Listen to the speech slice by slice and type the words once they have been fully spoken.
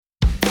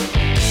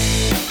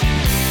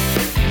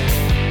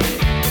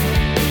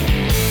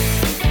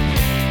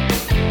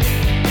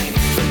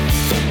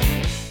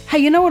Hey,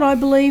 you know what I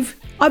believe?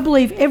 I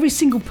believe every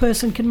single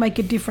person can make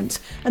a difference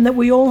and that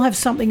we all have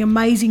something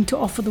amazing to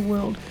offer the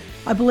world.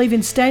 I believe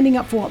in standing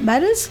up for what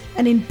matters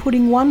and in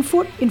putting one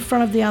foot in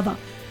front of the other.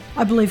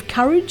 I believe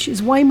courage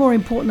is way more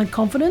important than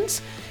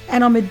confidence,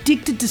 and I'm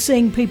addicted to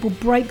seeing people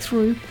break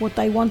through what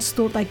they once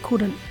thought they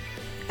couldn't.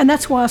 And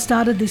that's why I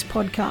started this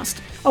podcast.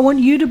 I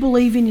want you to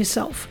believe in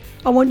yourself.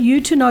 I want you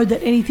to know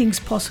that anything's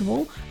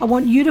possible. I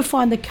want you to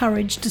find the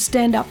courage to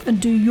stand up and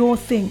do your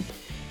thing.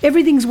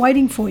 Everything's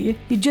waiting for you.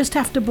 You just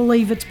have to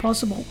believe it's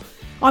possible.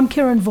 I'm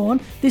Karen Vaughan.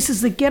 This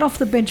is the Get Off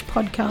the Bench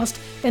podcast,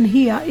 and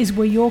here is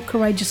where your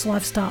courageous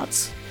life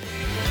starts.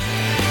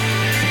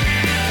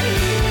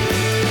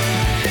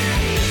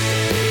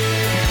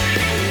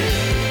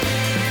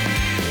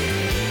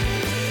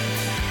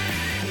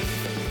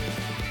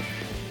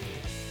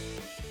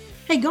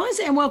 Hey guys,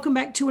 and welcome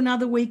back to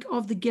another week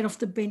of the Get Off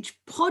the Bench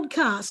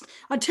podcast.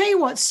 I tell you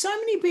what, so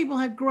many people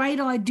have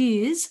great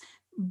ideas,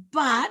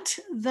 but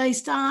they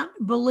start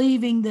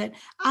believing that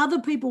other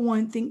people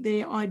won't think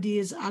their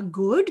ideas are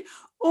good,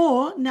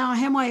 or now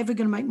how am I ever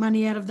going to make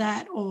money out of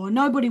that, or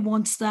nobody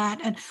wants that,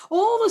 and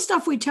all the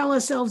stuff we tell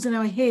ourselves in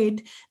our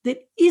head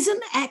that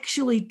isn't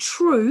actually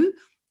true.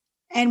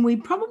 And we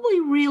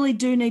probably really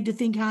do need to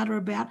think harder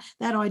about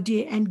that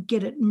idea and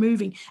get it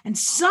moving. And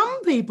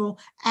some people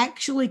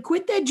actually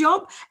quit their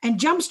job and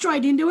jump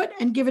straight into it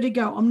and give it a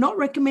go. I'm not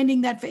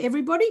recommending that for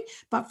everybody,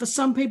 but for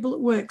some people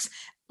it works.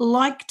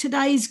 Like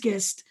today's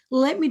guest,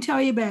 let me tell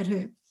you about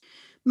her.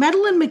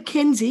 Madeline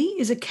McKenzie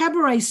is a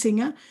cabaret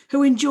singer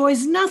who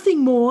enjoys nothing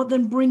more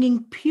than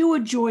bringing pure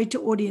joy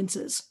to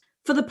audiences.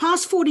 For the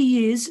past 40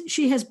 years,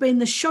 she has been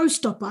the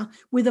showstopper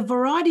with a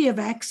variety of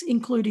acts,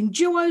 including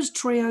duos,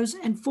 trios,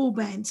 and full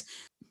bands.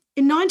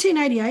 In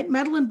 1988,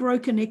 Madeline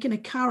broke her neck in a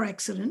car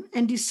accident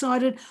and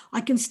decided, I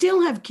can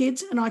still have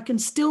kids and I can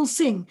still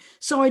sing.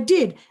 So I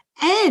did,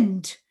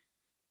 and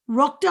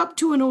rocked up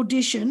to an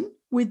audition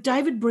with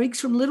David Briggs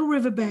from Little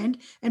River Band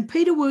and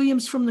Peter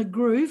Williams from The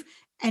Groove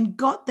and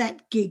got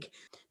that gig.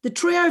 The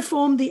trio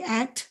formed the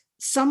act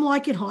Some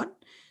Like It Hot,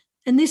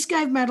 and this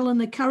gave Madeline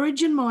the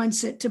courage and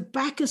mindset to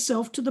back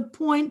herself to the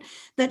point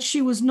that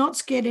she was not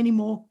scared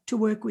anymore to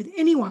work with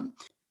anyone.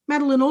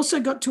 Madeline also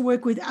got to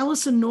work with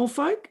Alison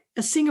Norfolk,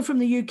 a singer from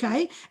the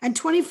UK, and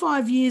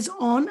 25 years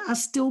on are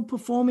still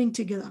performing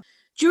together.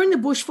 During the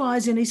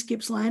bushfires in East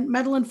Gippsland,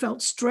 Madeline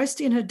felt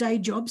stressed in her day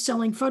job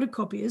selling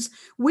photocopiers,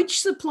 which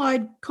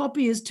supplied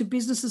copiers to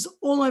businesses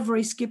all over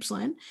East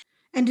Gippsland,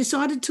 and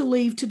decided to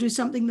leave to do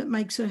something that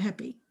makes her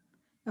happy.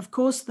 Of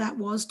course, that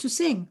was to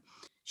sing.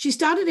 She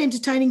started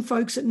entertaining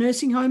folks at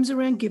nursing homes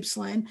around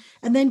Gippsland,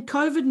 and then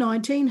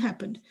COVID-19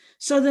 happened.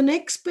 So the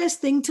next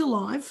best thing to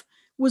life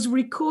was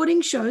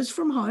recording shows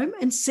from home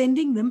and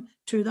sending them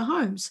to the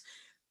homes.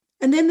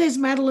 And then there's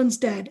Madeline's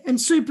dad and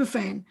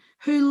superfan,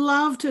 who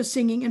loved her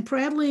singing and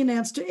proudly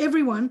announced to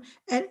everyone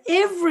at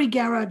every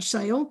garage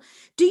sale,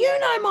 "Do you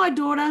know my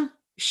daughter?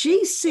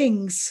 She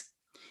sings."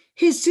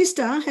 His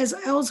sister has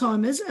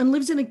Alzheimer's and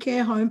lives in a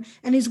care home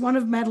and is one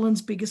of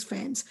Madeline's biggest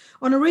fans.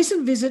 On a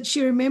recent visit,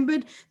 she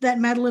remembered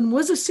that Madeline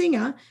was a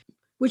singer,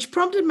 which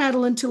prompted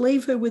Madeline to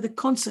leave her with a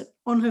concert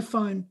on her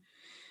phone.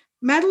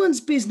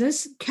 Madeline's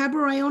business,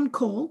 Cabaret on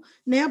Call,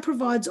 now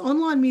provides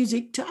online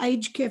music to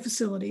aged care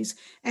facilities,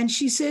 and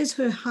she says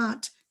her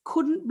heart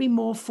couldn't be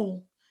more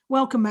full.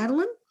 Welcome,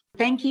 Madeline.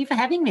 Thank you for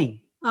having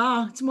me.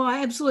 It's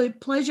my absolute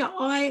pleasure.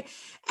 I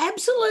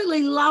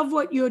absolutely love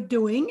what you're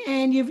doing,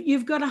 and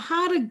you've got a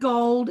heart of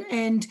gold,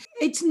 and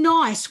it's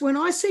nice when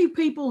I see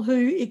people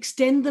who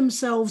extend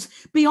themselves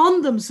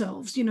beyond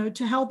themselves,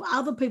 to help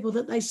other people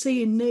that they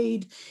see in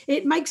need.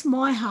 It makes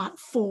my heart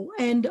full,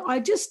 and I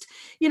just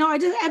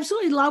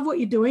absolutely love what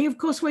you're doing. Of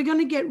course, we're going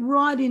to get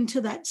right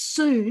into that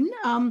soon,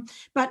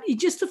 but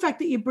just the fact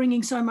that you're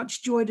bringing so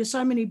much joy to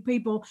so many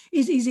people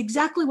is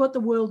exactly what the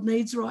world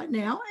needs right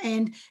now,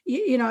 and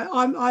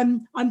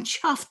I'm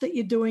chuffed that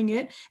you're doing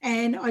it,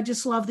 and I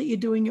just love that you're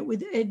doing it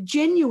with a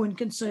genuine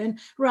concern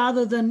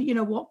rather than,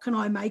 what can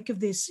I make of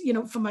this,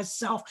 for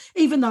myself,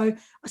 even though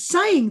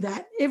saying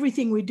that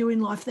everything we do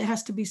in life, there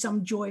has to be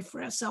some joy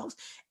for ourselves.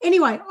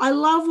 Anyway, I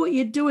love what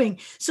you're doing.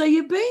 So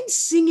you've been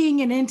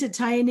singing and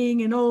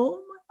entertaining and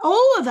all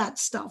of that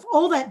stuff,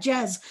 all that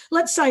jazz,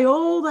 let's say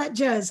all that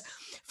jazz,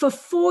 for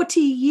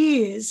 40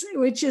 years,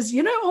 which is,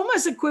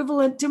 almost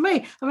equivalent to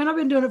me. I mean, I've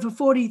been doing it for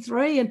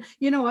 43 and,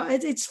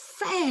 it's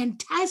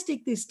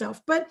fantastic, this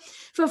stuff. But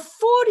for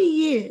 40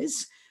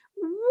 years,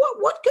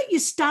 what got you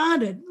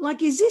started?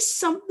 Like, is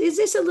this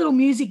a little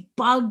music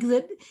bug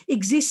that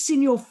exists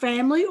in your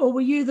family, or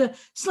were you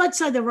let's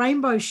say the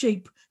rainbow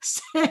sheep?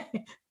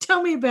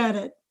 Tell me about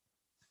it.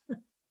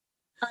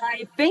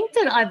 I think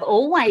that I've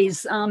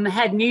always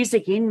had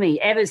music in me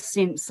ever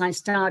since I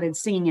started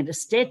singing at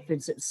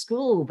Stedfords at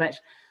school. But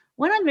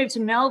when I moved to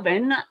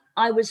Melbourne,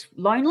 I was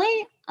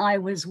lonely. I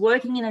was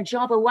working in a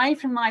job away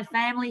from my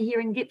family here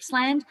in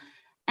Gippsland.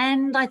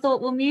 And I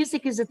thought, well,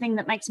 music is a thing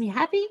that makes me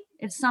happy.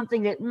 It's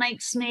something that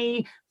makes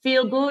me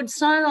feel good.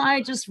 So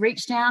I just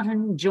reached out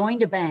and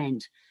joined a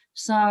band.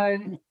 So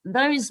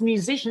those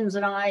musicians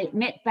that I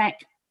met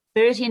back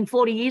 30 and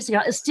 40 years ago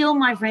are still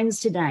my friends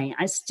today.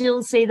 I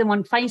still see them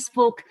on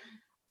Facebook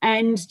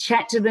and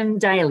chat to them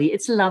daily.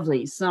 It's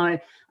lovely. So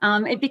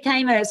it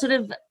became a sort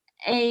of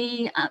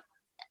a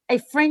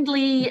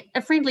friendly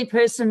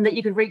person that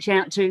you could reach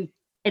out to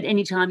at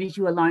any time if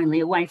you were lonely,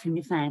 away from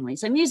your family.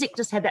 So music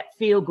just had that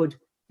feel-good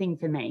thing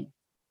for me.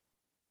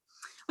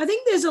 I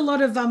think there's a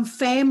lot of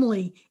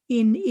family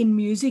in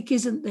music,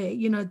 isn't there?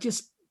 You know,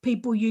 just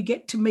people you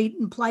get to meet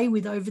and play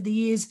with over the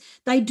years,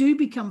 they do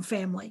become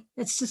family.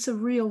 It's just a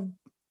real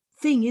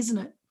thing, isn't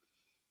it?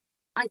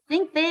 I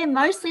think they're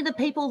mostly the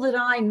people that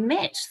I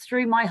met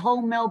through my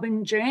whole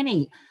Melbourne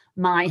journey.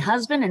 My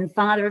husband and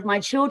father of my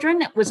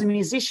children was a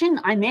musician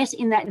I met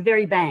in that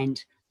very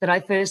band that I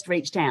first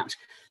reached out.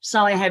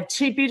 So I have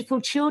 2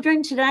 beautiful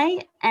children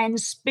today. And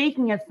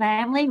speaking of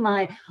family,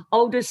 my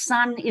oldest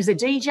son is a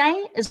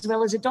DJ as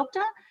well as a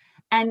doctor.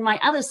 And my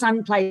other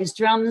son plays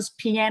drums,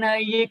 piano,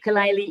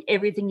 ukulele,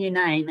 everything you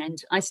name.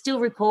 And I still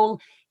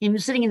recall him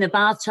sitting in the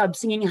bathtub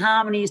singing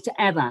harmonies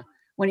to ABBA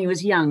when he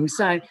was young.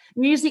 So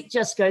music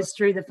just goes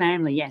through the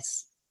family,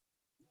 yes.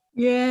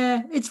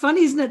 Yeah, it's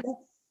funny, isn't it?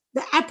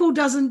 The apple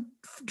doesn't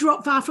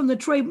drop far from the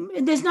tree.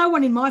 There's no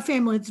one in my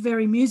family that's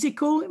very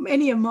musical,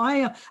 any of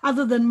my,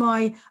 other than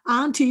my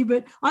auntie,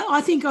 but I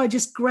think I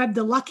just grabbed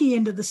the lucky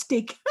end of the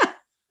stick.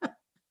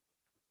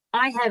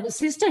 I have a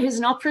sister who's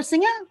an opera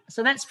singer,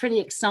 so that's pretty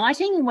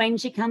exciting. When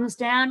she comes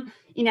down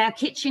in our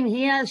kitchen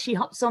here, she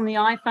hops on the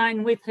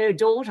iPhone with her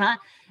daughter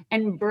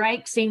and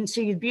breaks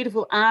into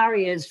beautiful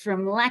arias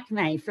from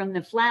Lakme, from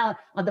the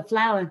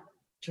flower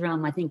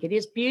drum, I think it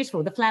is.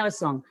 Beautiful, the flower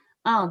song.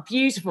 Oh,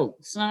 beautiful.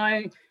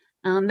 So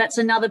that's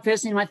another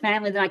person in my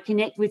family that I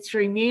connect with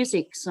through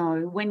music.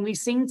 So when we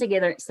sing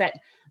together, it's that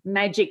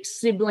magic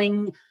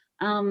sibling.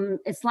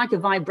 It's like a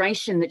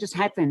vibration that just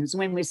happens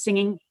when we're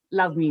singing.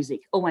 Love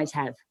music, always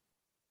have.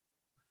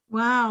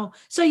 Wow.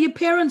 So your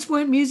parents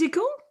weren't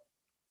musical?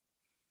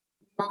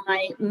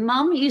 My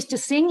mum used to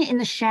sing in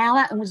the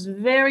shower and was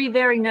very,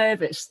 very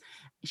nervous.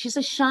 She's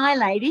a shy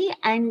lady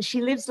and she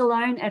lives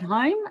alone at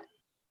home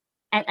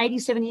at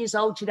 87 years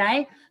old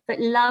today, but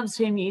loves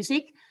her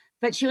music.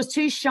 But she was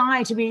too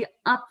shy to be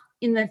up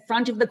in the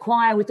front of the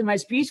choir with the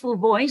most beautiful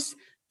voice,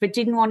 but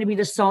didn't want to be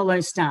the solo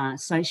star.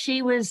 So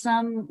she was,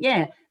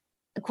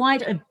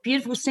 quite a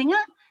beautiful singer.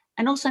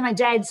 And also my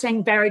dad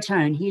sang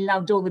baritone. He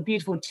loved all the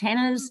beautiful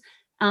tenors,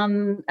 a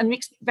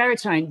mixed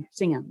baritone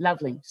singer,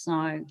 lovely.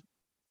 So.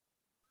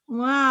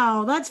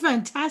 Wow, that's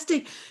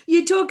fantastic.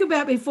 You talk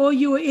about before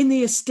you were in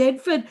the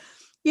Eisteddfod.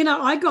 You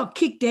know, I got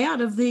kicked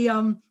out of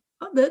the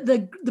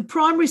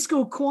primary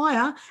school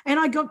choir, and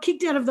I got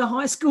kicked out of the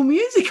high school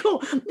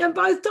musical. And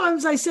both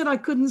times they said I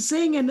couldn't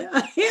sing, and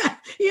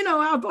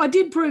I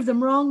did prove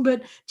them wrong.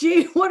 But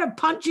gee, what a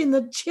punch in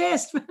the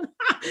chest!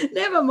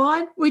 Never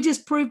mind, we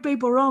just prove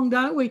people wrong,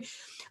 don't we?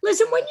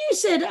 Listen, when you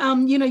said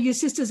your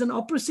sister's an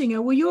opera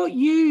singer, well,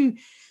 you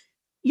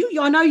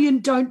I know you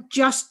don't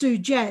just do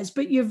jazz,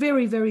 but you're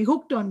very, very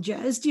hooked on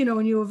jazz,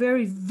 and you're a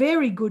very,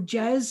 very good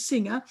jazz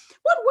singer.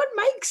 What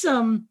makes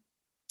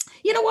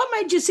what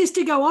made your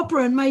sister go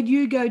opera and made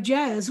you go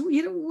jazz?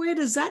 Where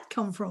does that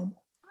come from?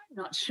 I'm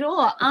not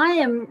sure. I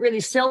am really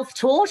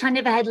self-taught. I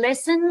never had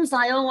lessons.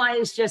 I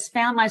always just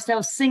found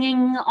myself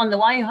singing on the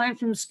way home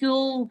from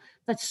school,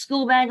 the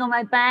school bag on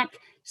my back,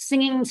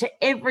 singing to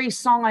every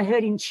song I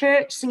heard in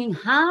church, singing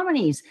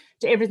harmonies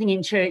to everything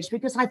in church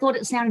because I thought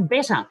it sounded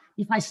better.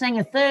 If I sang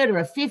a third or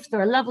a fifth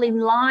or a lovely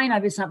line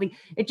over something,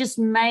 it just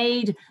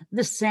made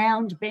the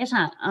sound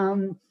better.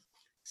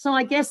 So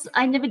I guess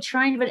I never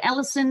trained, but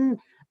Alison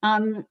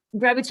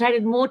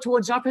gravitated more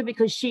towards opera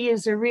because she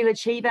is a real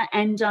achiever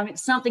and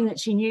it's something that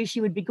she knew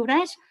she would be good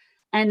at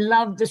and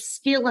loved the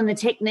skill and the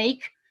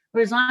technique,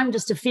 whereas I'm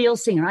just a feel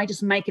singer. I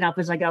just make it up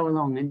as I go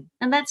along.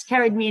 And that's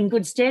carried me in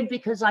good stead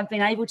because I've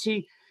been able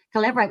to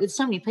collaborate with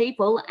so many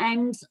people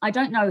and I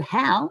don't know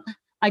how.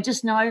 I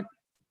just know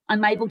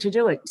I'm able to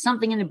do it.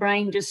 Something in the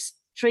brain just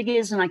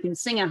triggers and I can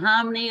sing a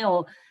harmony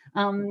or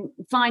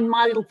find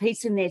my little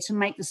piece in there to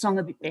make the song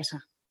a bit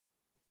better.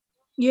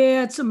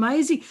 Yeah, it's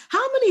amazing.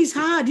 Harmony's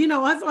hard.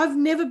 I've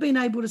never been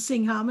able to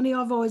sing harmony.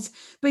 I've always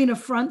been a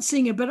front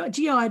singer, but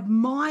gee, I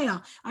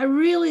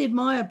really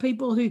admire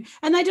people who,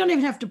 and they don't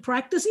even have to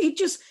practice. It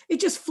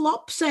just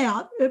flops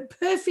out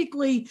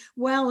perfectly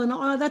well.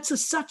 And that's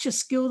such a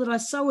skill that I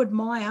so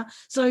admire.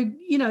 So,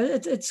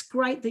 it's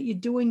great that you're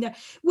doing that.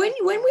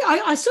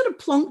 I sort of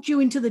plonked you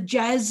into the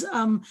jazz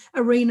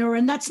arena,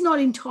 and that's not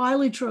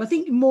entirely true. I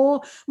think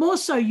more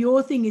so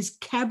your thing is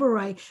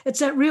cabaret.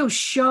 It's that real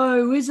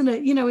show, isn't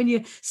it? When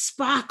you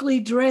sparkly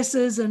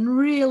dresses and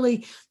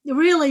really,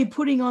 really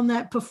putting on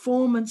that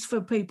performance for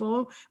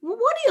people.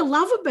 What do you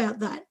love about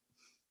that?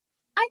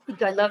 I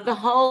think I love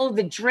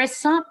the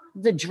dress up,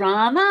 the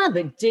drama,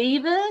 the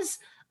divas.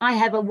 I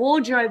have a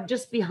wardrobe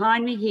just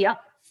behind me here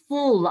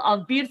full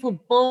of beautiful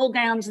ball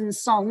gowns and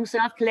songs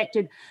that I've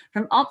collected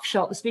from op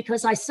shops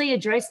because I see a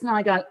dress and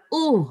I go,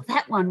 oh,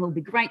 that one will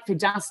be great for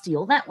Dusty,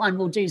 or that one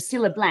will do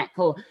Cilla Black,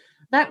 or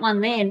that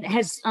one then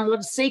has a lot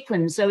of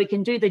sequins, so we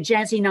can do the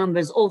jazzy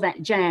numbers, all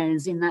that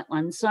jazz in that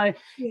one. So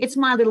It's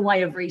my little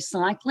way of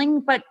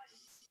recycling. But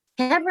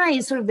cabaret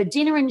is sort of the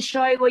dinner and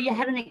show where you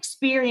had an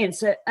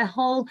experience, a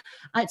whole,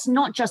 it's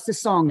not just the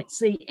song, it's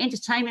the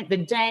entertainment, the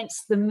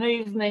dance, the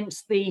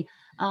movement, the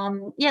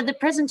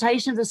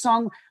presentation of the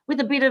song with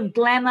a bit of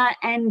glamour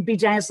and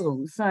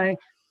bedazzle. So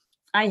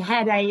I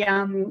had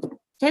a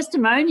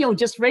testimonial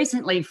just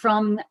recently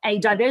from a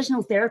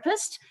diversional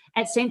therapist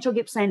at Central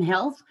Gippsland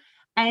Health,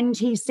 and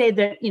he said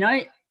that,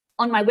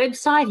 on my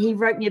website, he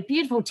wrote me a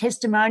beautiful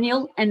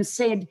testimonial and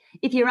said,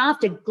 if you're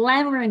after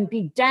glamour and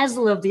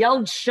bedazzle of the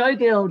old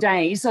showgirl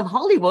days of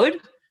Hollywood,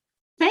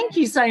 thank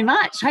you so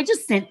much. I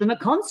just sent them a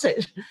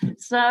concert.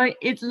 So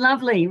it's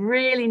lovely,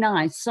 really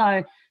nice.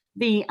 So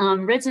the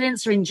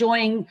residents are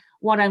enjoying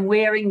what I'm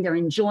wearing. They're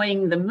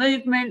enjoying the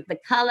movement, the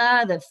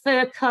colour, the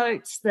fur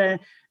coats, the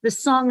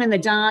song and the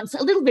dance,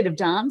 a little bit of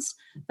dance.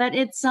 But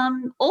it's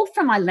all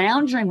from my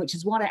lounge room, which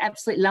is what I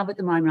absolutely love at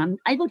the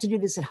moment. I'm able to do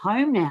this at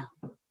home now.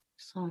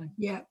 So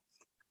yeah,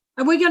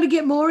 and we're going to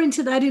get more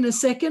into that in a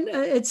second.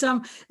 It's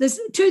there's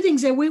two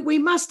things there. We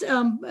must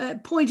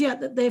point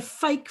out that they're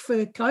fake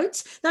fur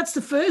coats. That's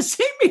the first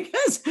thing,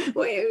 because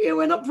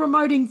we're not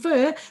promoting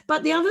fur.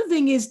 But the other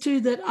thing is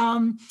too that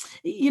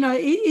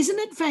isn't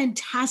it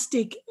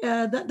fantastic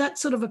that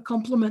sort of a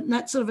compliment and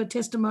that sort of a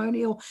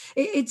testimonial?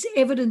 It's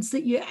evidence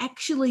that you're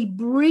actually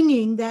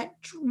bringing that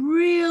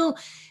real,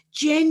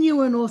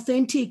 genuine,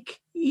 authentic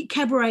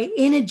cabaret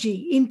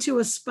energy into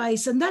a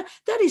space, and that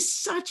is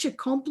such a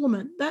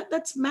compliment.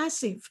 That's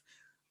massive.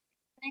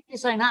 Thank you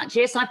so much.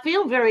 Yes, I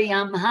feel very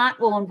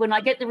heartwarmed when I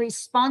get the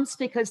response,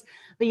 because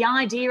the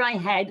idea I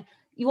had,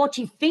 what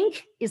you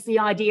think is the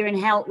idea and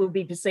how it will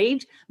be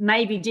perceived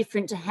may be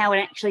different to how it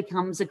actually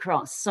comes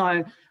across.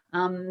 So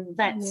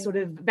that sort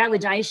of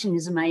validation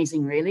is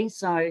amazing, really.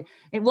 So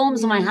it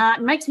warms my heart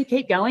and makes me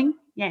keep going.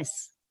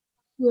 Yes.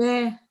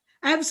 Yeah.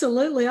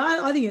 Absolutely.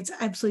 I think it's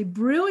absolutely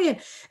brilliant.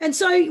 And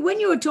so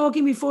when you were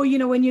talking before,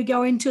 when you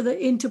go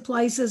into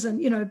places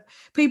and,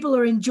 people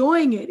are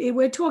enjoying it,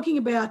 we're talking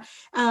about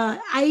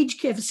aged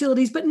care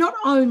facilities, but not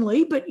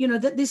only, but,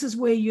 that this is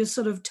where you're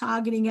sort of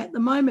targeting at the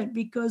moment,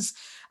 because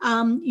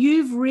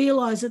you've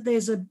realised that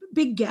there's a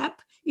big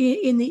gap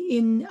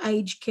in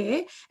aged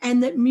care,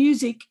 and that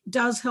music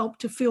does help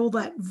to fill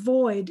that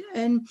void.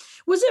 And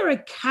was there a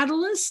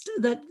catalyst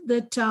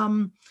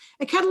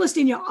a catalyst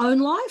in your own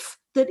life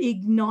that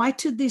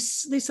ignited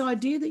this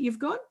idea that you've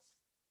got?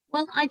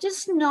 Well, I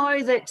just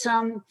know that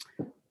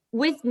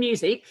with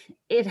music,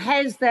 it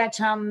has that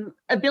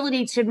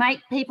ability to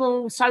make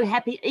people so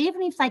happy,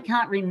 even if they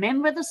can't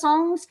remember the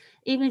songs,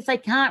 even if they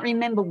can't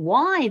remember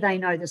why they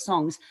know the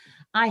songs.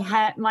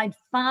 My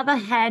father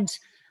had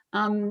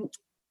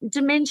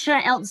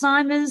dementia,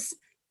 Alzheimer's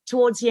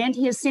towards the end.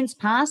 He has since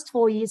passed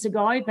 4 years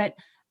ago, but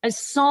a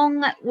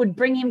song that would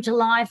bring him to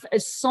life, a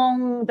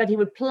song that he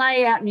would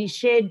play out in his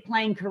shed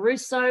playing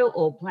Caruso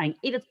or playing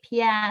Edith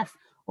Piaf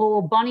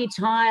or Bonnie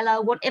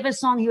Tyler, whatever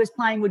song he was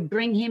playing would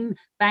bring him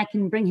back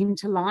and bring him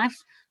to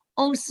life.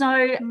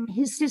 Also,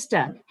 his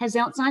sister has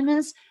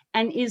Alzheimer's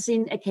and is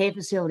in a care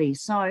facility.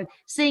 So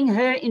seeing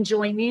her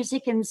enjoy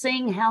music and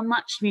seeing how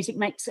much music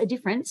makes a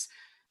difference,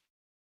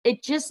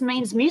 it just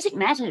means music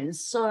matters.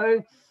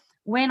 So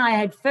when I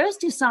had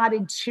first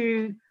decided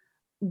to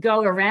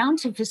go around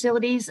to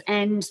facilities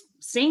and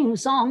sing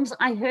songs,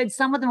 I heard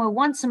some of them were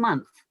once a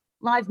month,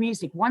 live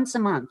music once a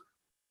month.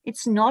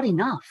 It's not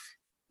enough.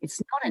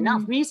 It's not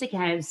enough. Music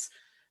has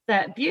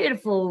that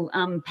beautiful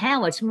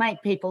power to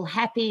make people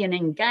happy and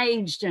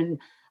engaged and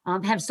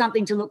have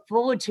something to look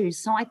forward to.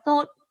 So I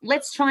thought,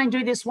 let's try and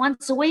do this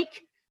once a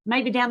week,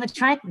 maybe down the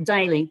track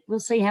daily. We'll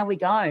see how we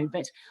go.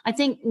 But I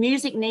think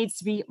music needs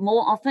to be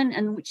more often,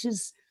 and which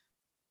is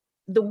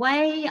the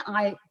way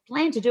I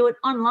plan to do it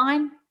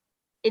online.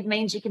 It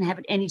means you can have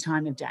it any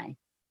time of day.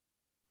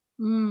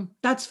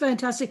 That's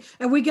fantastic.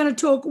 And we're going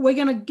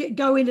to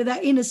go into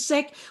that in a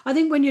sec. I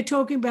think when you're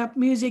talking about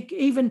music,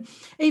 even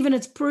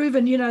it's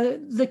proven,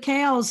 the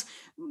cows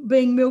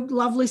being milked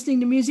love listening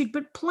to music,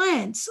 but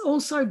plants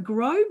also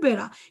grow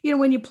better.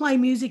 When you play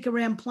music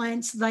around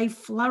plants, they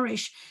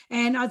flourish.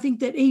 And I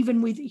think that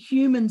even with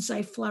humans,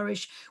 they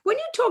flourish. When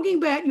you're talking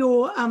about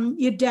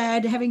your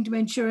dad having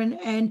dementia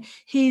and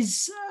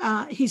his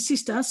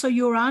sister, so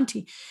your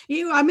auntie,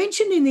 I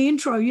mentioned in the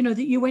intro,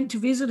 that you went to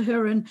visit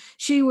her, and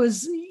she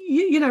was,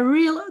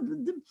 real.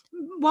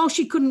 While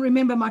she couldn't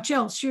remember much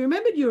else, she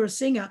remembered you're a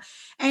singer,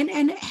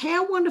 and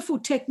how wonderful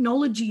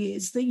technology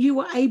is that you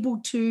were able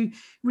to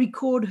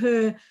record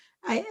her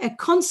a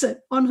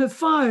concert on her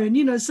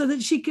phone, so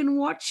that she can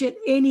watch it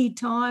any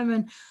time.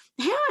 And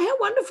how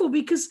wonderful,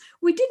 because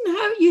we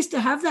didn't used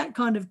to have that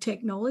kind of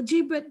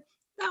technology, but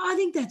I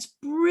think that's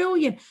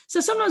brilliant.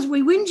 So sometimes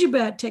we whinge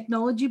about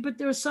technology, but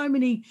there are so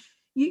many,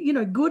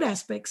 good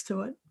aspects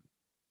to it.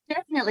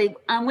 Definitely.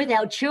 With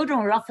our children,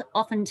 we're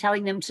often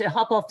telling them to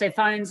hop off their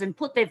phones and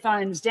put their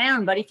phones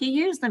down. But if you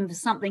use them for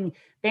something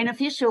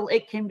beneficial,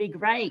 it can be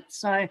great.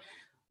 So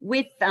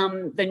with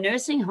the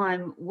nursing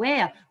home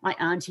where my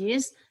auntie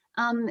is,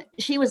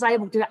 she was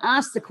able to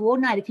ask the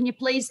coordinator, can you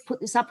please put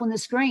this up on the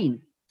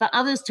screen for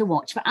others to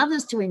watch, for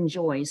others to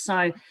enjoy?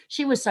 So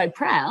she was so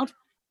proud.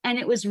 And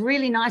it was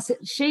really nice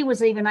that she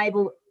was even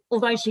able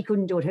although she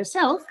couldn't do it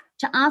herself,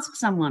 to ask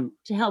someone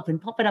to help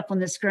and pop it up on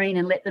the screen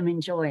and let them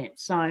enjoy it.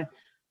 So,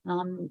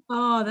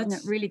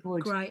 that's really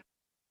good. great.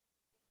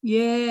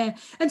 Yeah.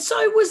 And so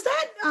was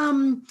that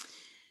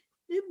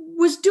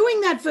was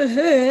doing that for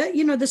her,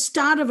 the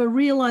start of a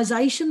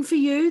realization for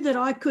you that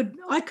I could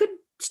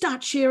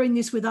start sharing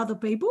this with other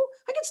people.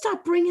 I could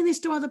start bringing this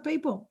to other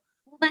people.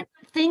 That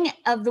thing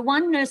of the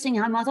one nursing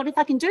home, I thought, if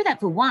I can do that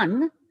for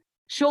one,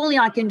 surely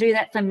I can do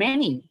that for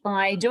many.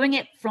 By doing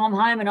it from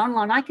home and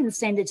online, I can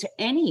send it to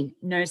any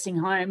nursing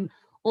home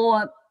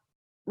or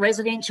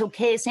residential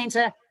care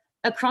centre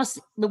across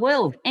the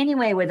world,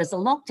 anywhere where there's a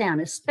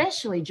lockdown,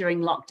 especially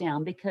during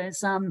lockdown,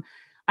 because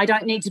I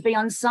don't need to be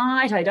on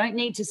site. I don't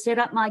need to set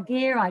up my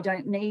gear. I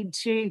don't need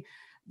to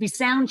be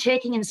sound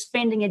checking and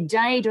spending a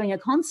day doing a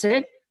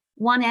concert.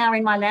 1 hour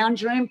in my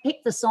lounge room,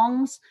 pick the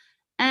songs.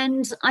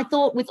 And I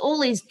thought, with all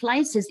these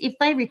places, if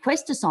they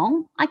request a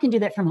song, I can do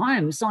that from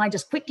home. So I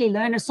just quickly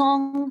learn a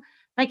song.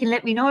 They can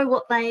let me know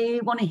what they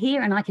want to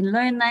hear, and I can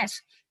learn that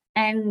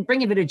and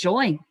bring a bit of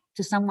joy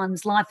to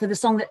someone's life for the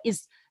song that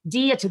is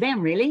dear to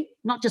them, really,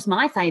 not just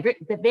my favourite,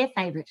 but their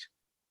favourite.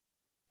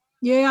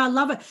 Yeah, I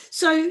love it.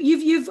 So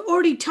you've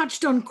already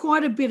touched on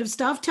quite a bit of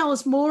stuff. Tell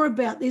us more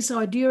about this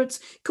idea.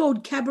 It's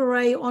called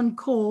Cabaret on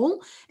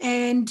Call,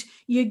 and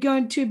you're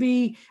going to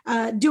be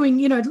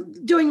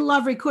doing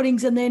live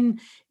recordings and then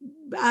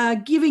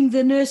giving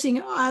the nursing,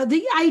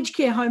 the aged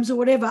care homes or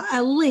whatever,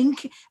 a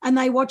link, and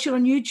they watch it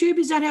on YouTube.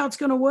 Is that how it's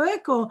going to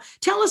work? Or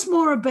tell us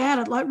more about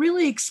it. Like,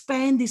 really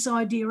expand this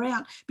idea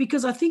out,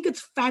 because I think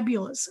it's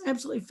fabulous,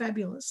 absolutely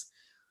fabulous.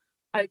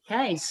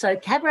 Okay, so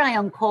Cabaret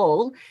on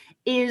Call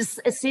is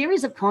a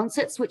series of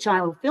concerts which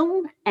I will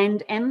film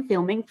and am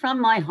filming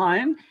from my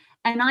home,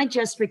 and I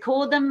just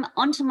record them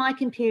onto my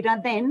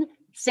computer, then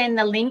send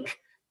the link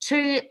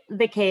to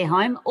the care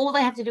home. All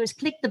they have to do is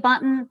click the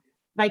button.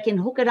 They can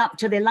hook it up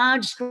to their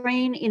large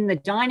screen in the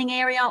dining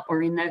area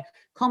or in the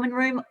common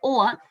room,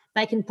 or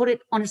they can put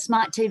it on a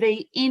smart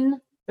TV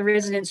in the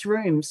resident's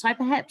room. So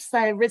perhaps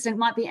the resident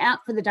might be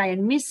out for the day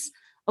and miss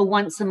a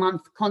once a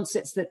month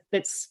concerts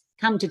that's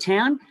come to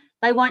town.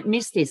 They won't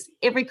miss this.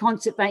 Every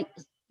concert they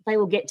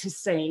will get to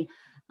see.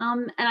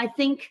 And I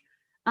think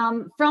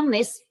from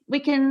this, we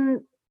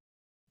can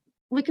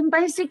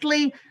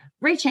basically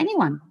reach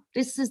anyone.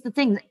 This is the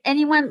thing.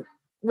 Anyone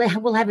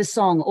will have a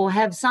song or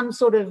have some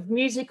sort of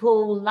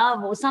musical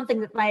love or something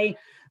that they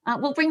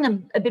will bring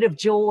them a bit of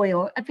joy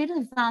or a bit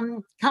of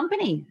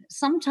company.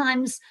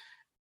 Sometimes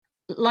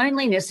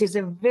loneliness is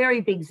a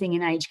very big thing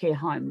in aged care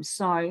homes.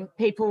 So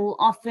people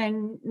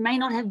often may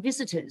not have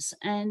visitors,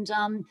 and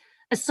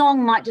a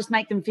song might just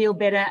make them feel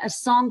better. A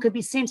song could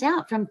be sent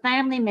out from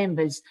family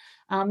members.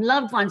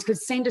 Loved ones could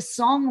send a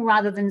song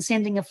rather than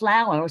sending a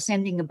flower or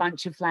sending a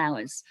bunch of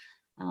flowers.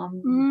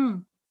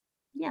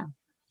 Yeah.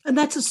 And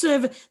that's a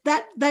service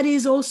that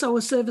is also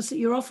a service that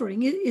you're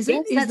offering, is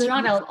it? Yes, that's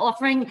right. I'm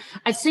offering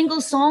a single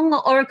song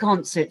or a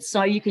concert.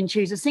 So you can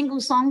choose a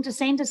single song to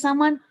send to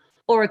someone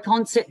or a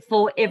concert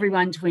for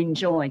everyone to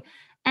enjoy.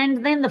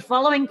 And then the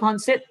following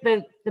concert,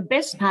 the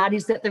best part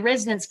is that the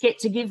residents get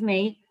to give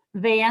me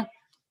their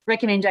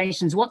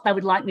recommendations, what they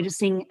would like me to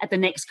sing at the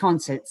next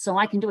concert. So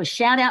I can do a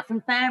shout out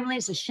from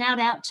families, a shout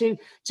out to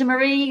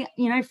Marie,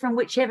 from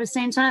whichever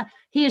centre.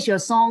 Here's your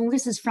song.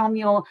 This is from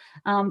your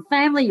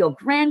family, your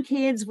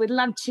grandkids. We'd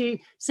love to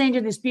send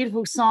you this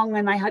beautiful song,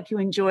 and I hope you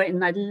enjoy it.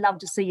 And I'd love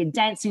to see you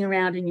dancing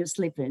around in your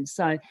slippers.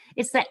 So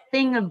it's that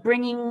thing of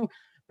bringing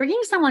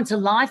someone to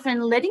life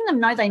and letting them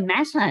know they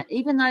matter,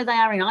 even though they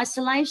are in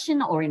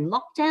isolation or in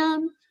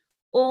lockdown,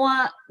 or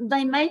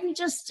they may be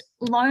just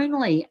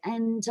lonely.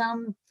 And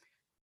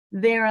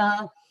there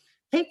are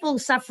people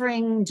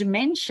suffering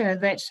dementia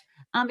that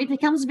it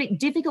becomes a bit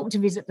difficult to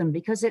visit them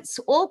because it's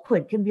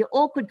awkward. It can be an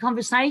awkward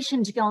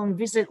conversation to go and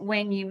visit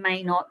when you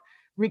may not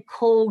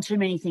recall too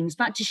many things.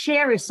 But to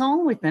share a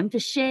song with them, to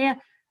share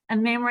a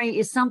memory,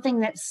 is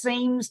something that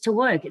seems to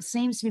work. It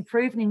seems to be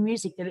proven in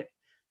music that it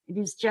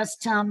is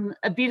just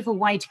a beautiful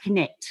way to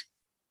connect.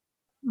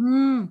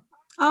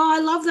 Oh, I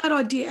love that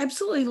idea.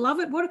 Absolutely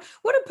love it. What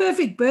a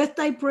perfect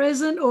birthday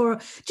present, or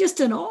just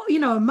a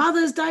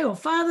Mother's Day or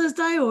Father's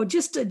Day, or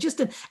just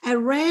a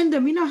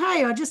random,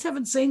 hey, I just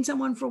haven't seen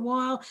someone for a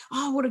while.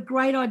 Oh, what a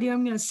great idea.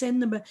 I'm going to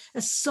send them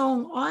a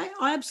song. I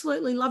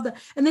absolutely love that.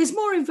 And there's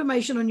more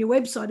information on your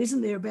website,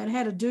 isn't there, about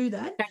how to do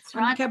that? That's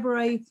right.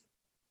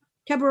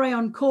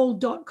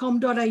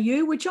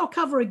 cabaretoncall.com.au, which I'll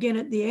cover again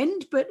at the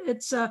end, but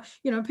it's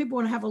people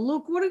want to have a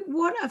look.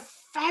 What a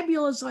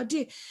fabulous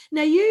idea.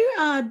 Now you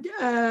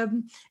are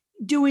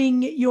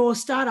doing your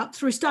startup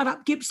through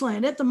Startup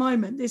Gippsland at the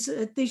moment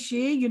this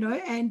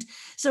year, and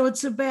so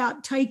it's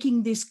about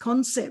taking this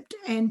concept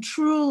and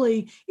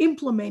truly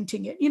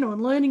implementing it,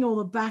 and learning all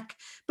the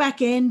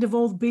back end of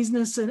all the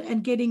business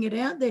and getting it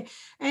out there.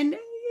 And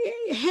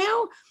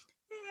how,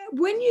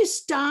 when you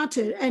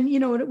started and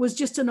it was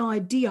just an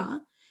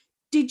idea,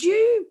 did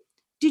you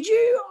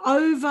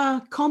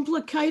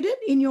overcomplicate it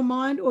in your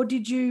mind, or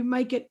did you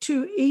make it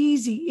too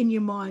easy in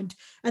your mind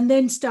and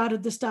then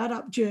started the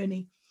startup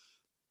journey?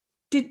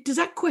 Does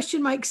that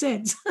question make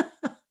sense?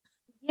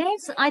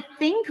 Yes, I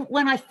think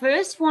when I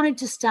first wanted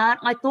to start,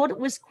 I thought it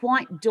was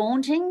quite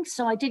daunting.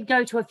 So I did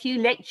go to a few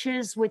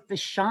lectures with the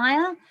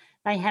Shire.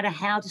 They had a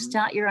how to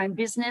start your own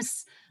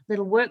business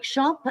little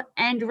workshop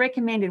and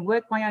recommended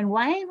Work My Own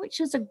Way,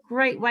 which is a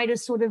great way to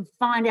sort of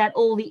find out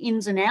all the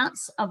ins and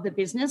outs of the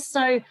business.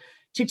 So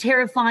to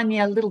terrify me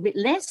a little bit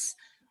less.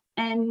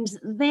 And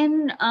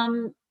then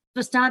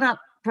the startup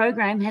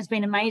program has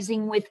been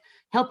amazing with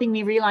helping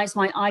me realize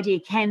my idea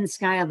can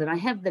scale, that I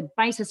have the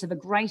basis of a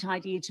great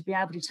idea to be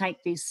able to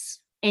take this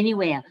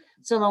anywhere,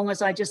 so long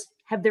as I just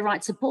have the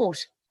right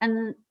support.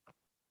 And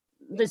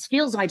the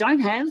skills I don't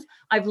have,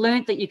 I've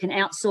learned that you can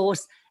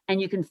outsource and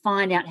you can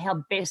find out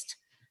how best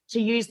to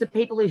use the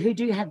people who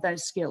do have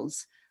those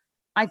skills.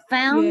 I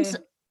found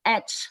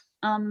at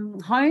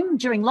home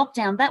during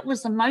lockdown, that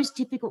was the most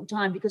difficult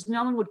time because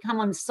no one would come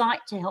on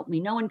site to help me.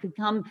 No one could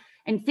come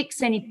and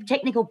fix any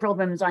technical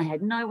problems I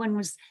had. No one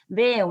was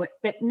there.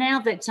 But now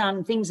that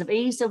things have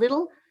eased a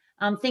little,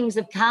 things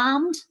have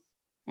calmed,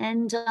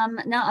 and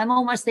now I'm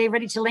almost there,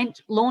 ready to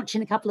launch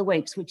in a couple of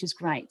weeks, which is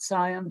great. So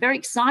I'm very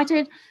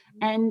excited,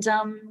 and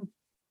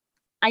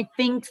I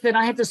think that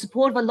I have the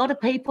support of a lot of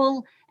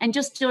people, and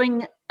just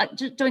doing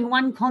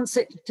one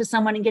concert to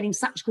someone and getting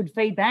such good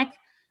feedback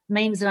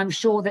means that I'm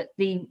sure that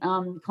the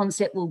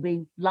concept will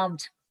be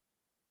loved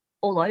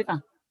all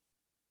over.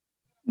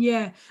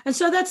 Yeah. And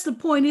so that's the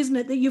point, isn't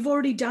it? That you've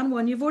already done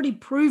one, you've already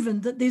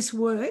proven that this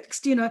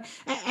works,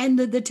 and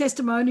the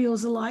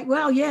testimonials are like,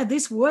 well, yeah,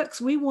 this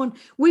works. We want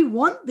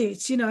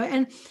this,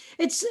 and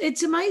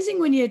it's amazing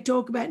when you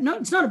talk about, no,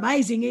 it's not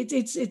amazing.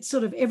 It's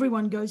sort of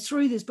everyone goes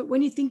through this, but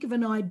when you think of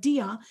an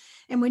idea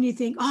and when you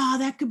think, oh,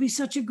 that could be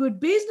such a good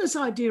business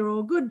idea or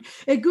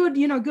a good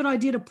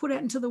idea to put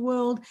out into the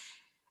world,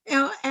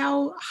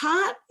 our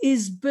heart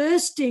is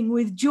bursting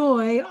with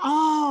joy.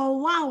 Oh,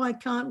 wow, I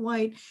can't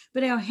wait.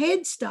 But our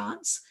head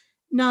starts,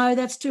 no,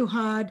 that's too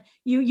hard.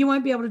 You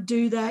won't be able to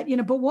do that,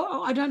 but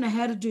I don't know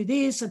how to do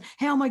this, and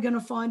how am I going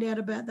to find out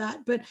about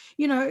that? But,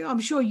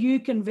 I'm sure you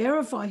can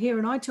verify here,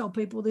 and I tell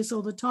people this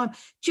all the time,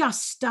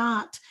 just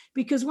start,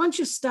 because once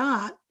you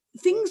start,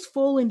 things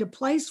fall into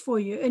place for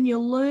you and you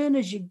learn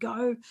as you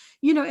go,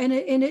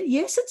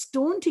 yes, it's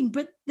daunting,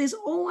 but there's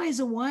always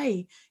a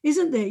way,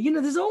 isn't there?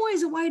 There's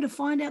always a way to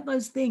find out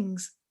those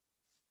things.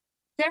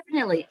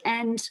 Definitely.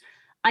 And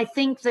I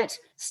think that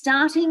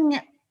starting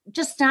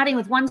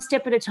with one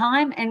step at a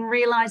time and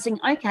realizing,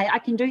 okay, I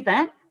can do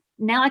that.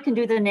 Now I can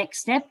do the next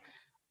step.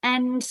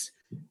 And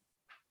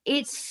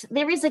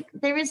there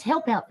is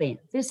help out there.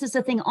 This is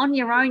the thing. On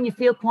your own, you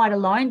feel quite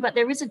alone, but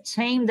there is a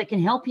team that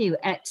can help you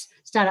at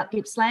Startup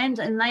Gippsland,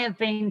 and they have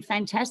been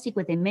fantastic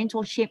with their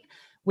mentorship,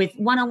 with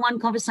one-on-one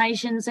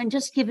conversations, and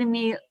just giving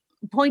me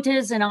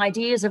pointers and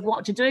ideas of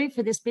what to do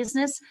for this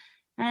business.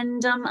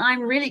 And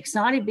I'm really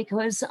excited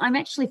because I'm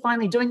actually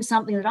finally doing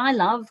something that I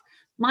love.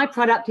 My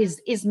product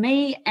is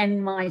me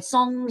and my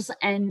songs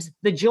and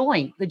the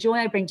joy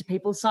I bring to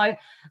people. So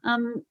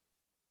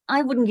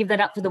I wouldn't give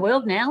that up for the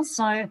world now.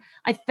 So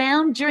I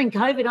found during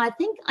COVID, I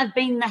think I've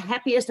been the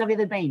happiest I've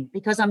ever been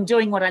because I'm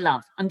doing what I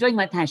love. I'm doing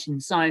my passion.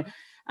 So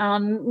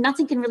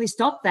nothing can really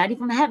stop that.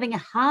 If I'm having a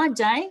hard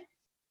day,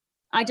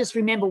 I just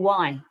remember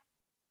why,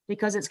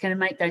 because it's going to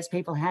make those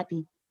people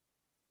happy.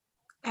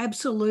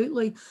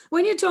 Absolutely.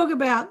 When you talk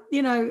about,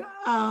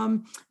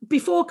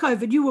 before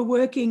COVID, you were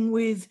working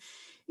with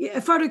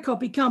a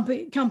photocopy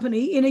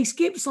company in East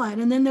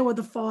Gippsland, and then there were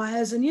the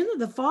fires, and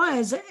the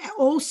fires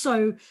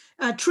also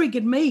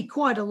triggered me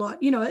quite a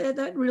lot.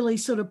 That really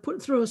sort of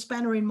put through a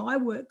spanner in my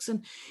works.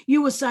 And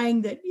you were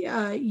saying that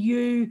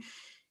you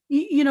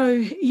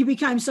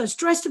became so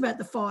stressed about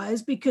the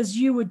fires because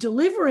you were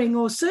delivering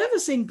or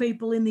servicing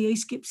people in the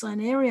East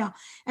Gippsland area.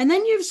 And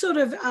then you've sort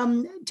of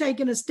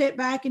taken a step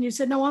back and you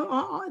said,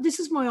 no, this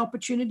is my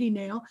opportunity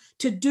now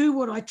to do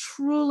what I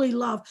truly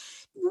love.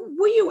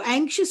 Were you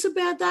anxious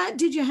about that?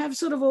 Did you have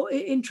sort of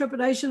in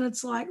trepidation?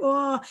 It's like,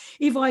 oh,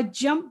 if I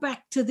jump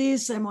back to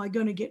this, am I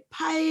going to get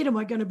paid? Am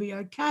I going to be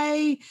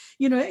okay?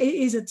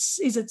 Is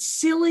it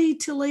silly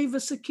to leave a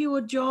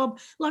secure job?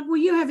 Like, were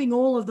you having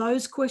all of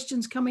those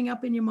questions coming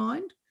up in your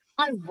mind?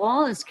 I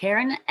was,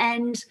 Karen,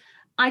 and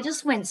I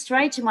just went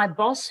straight to my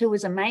boss, who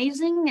was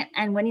amazing,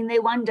 and went in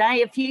there one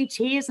day, a few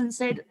tears, and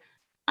said,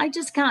 I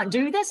just can't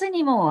do this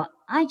anymore.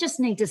 I just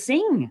need to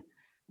sing.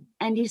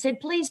 And he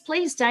said, please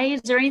stay.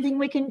 Is there anything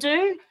we can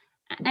do?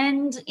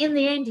 And in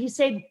the end, he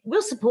said,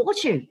 we'll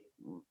support you.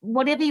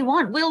 Whatever you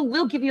want.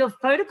 We'll give you a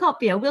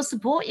photocopier. We'll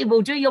support you.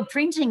 We'll do your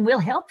printing. We'll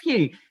help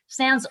you.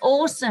 Sounds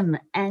awesome.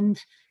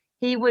 And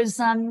he was,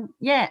 an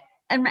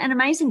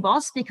amazing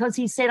boss, because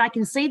he said, I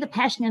can see the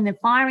passion and the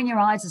fire in your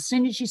eyes as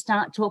soon as you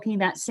start talking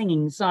about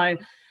singing. So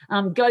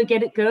go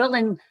get it, girl,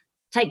 and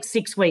take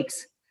 6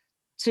 weeks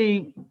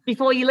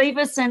before you leave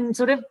us and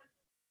sort of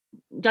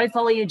go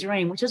follow your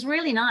dream, which is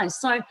really nice.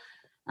 So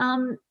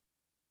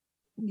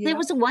there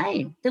was a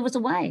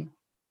way.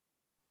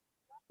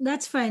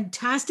 That's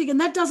fantastic. And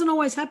that doesn't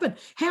always happen.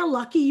 How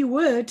lucky you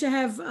were to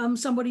have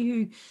somebody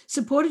who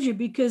supported you,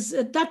 because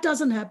that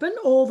doesn't happen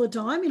all the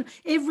time.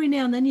 Every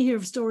now and then you hear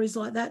of stories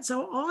like that.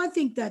 So I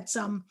think that's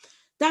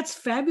That's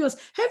fabulous.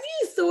 Have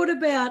you thought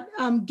about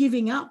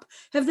giving up?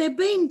 Have there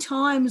been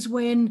times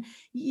when,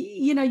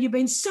 you've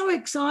been so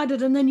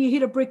excited and then you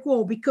hit a brick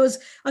wall? Because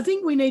I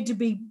think we need to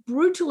be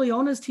brutally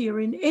honest here.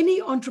 In any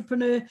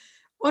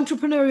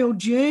entrepreneurial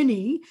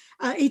journey,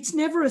 it's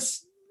never a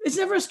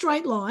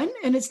straight line,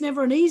 and it's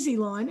never an easy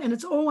line, and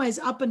it's always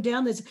up and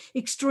down. There's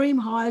extreme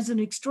highs and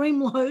extreme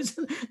lows.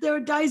 There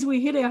are days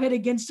we hit our head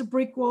against a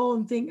brick wall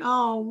and think,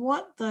 oh,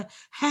 what the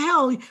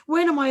hell?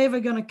 When am I ever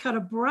going to cut a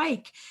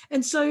break?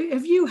 And so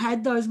have you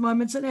had those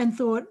moments and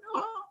thought,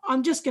 oh,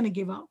 I'm just going to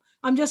give up?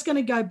 I'm just going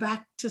to go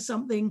back to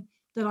something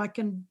that I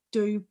can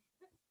do?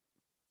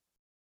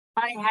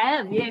 I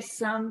have,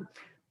 yes.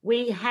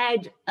 We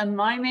had a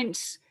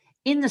moment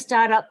in the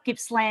startup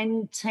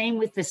Gippsland team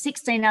with the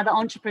 16 other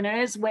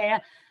entrepreneurs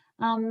where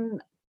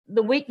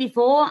the week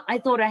before I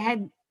thought I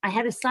had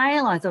a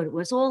sale. I thought it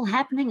was all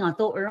happening. I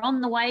thought we were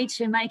on the way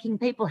to making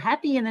people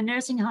happy in the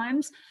nursing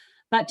homes,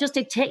 but just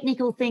a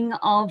technical thing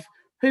of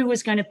who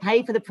was going to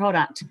pay for the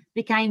product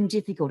became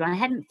difficult. I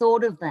hadn't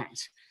thought of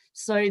that.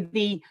 So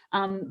the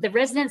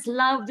residents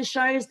loved the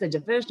shows, the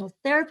diversional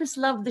therapists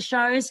loved the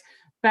shows,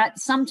 but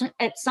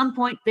at some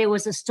point there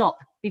was a stop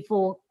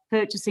before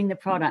purchasing the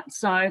product.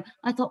 So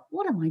I thought,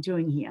 what am I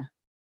doing here?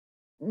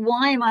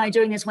 Why am I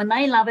doing this when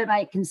they love it?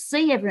 I can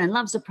see everyone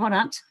loves the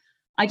product.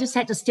 I just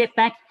had to step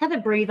back, have a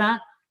breather,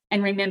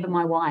 and remember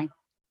my why.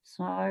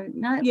 So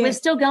no, We're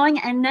still going.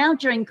 And now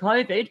during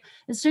COVID,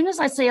 as soon as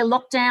I see a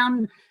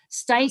lockdown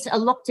state, a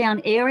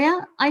lockdown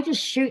area, I just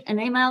shoot an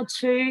email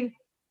to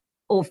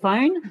or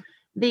phone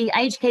the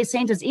aged care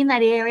centres in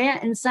that area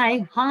and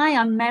say, hi,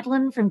 I'm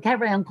Madeline from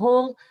Cabaret on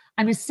Call.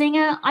 I'm a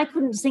singer. I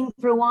couldn't sing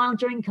for a while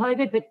during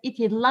COVID, but if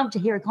you'd love to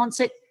hear a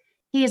concert,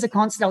 here's a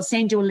concert. I'll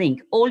send you a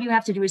link. All you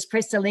have to do is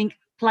press the link,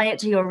 play it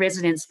to your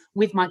residents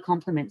with my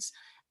compliments.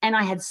 And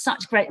I had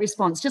such great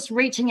response, just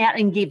reaching out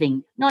and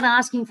giving, not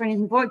asking for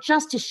anything for it,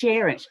 just to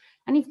share it.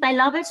 And if they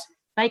love it,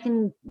 they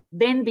can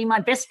then be my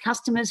best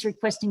customers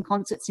requesting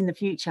concerts in the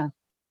future.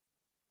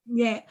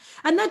 Yeah.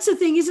 And that's the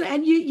thing, isn't it?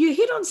 And you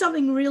hit on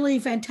something really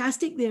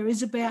fantastic there,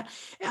 is about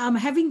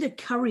having the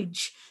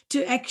courage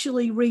to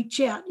actually reach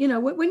out.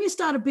 When you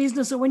start a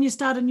business or when you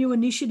start a new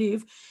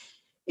initiative,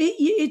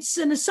 it's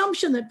an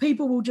assumption that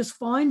people will just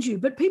find you,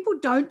 but people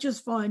don't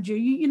just find you.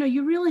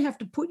 You really have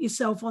to put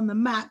yourself on the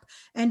map,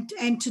 and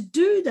to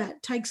do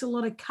that takes a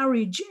lot of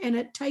courage, and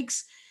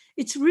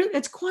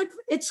it's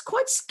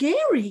quite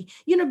scary,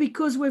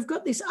 because we've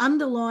got this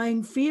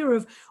underlying fear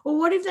of, well,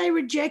 what if they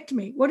reject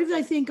me? What if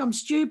they think I'm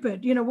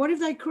stupid? What if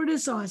they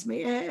criticize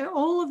me?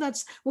 All of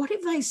that's, what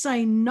if they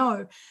say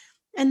no?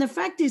 And the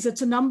fact is,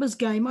 it's a numbers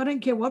game. I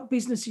don't care what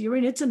business you're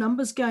in. It's a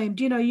numbers game.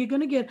 You're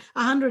going to get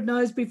 100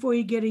 no's before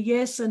you get a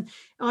yes. And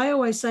I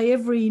always say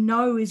every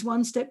no is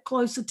one step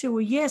closer to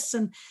a yes,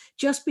 and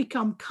just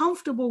become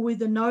comfortable with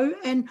the no.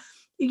 And,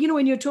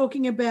 when you're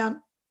talking about,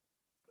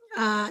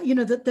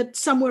 that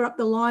somewhere up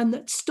the line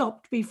that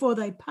stopped before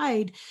they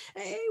paid.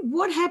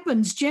 What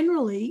happens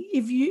generally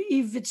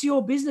if it's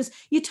your business?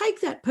 You take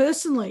that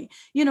personally,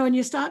 and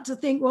you start to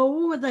think,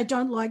 well, they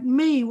don't like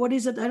me. What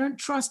is it? They don't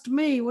trust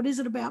me. What is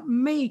it about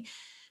me?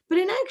 But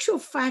in actual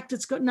fact,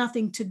 it's got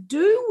nothing to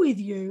do with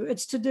you.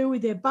 It's to do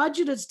with their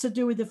budget. It's to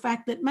do with the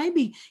fact that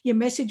maybe your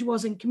message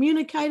wasn't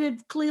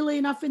communicated clearly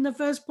enough in the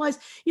first place.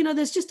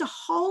 There's just a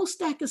whole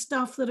stack of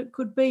stuff that it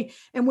could be.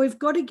 And we've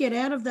got to get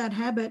out of that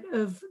habit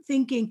of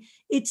thinking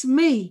it's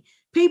me.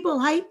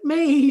 People hate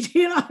me,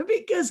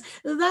 because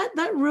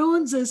that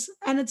ruins us,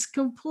 and it's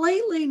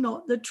completely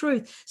not the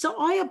truth.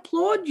 So I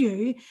applaud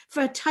you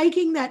for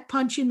taking that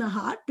punch in the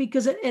heart,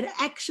 because it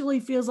actually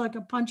feels like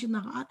a punch in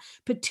the heart,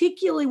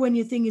 particularly when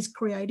your thing is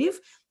creative,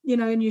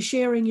 and you're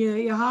sharing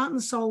your heart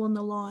and soul on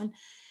the line,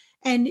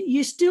 and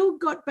you still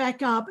got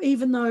back up,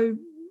 even though.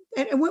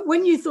 And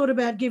when you thought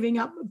about giving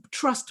up,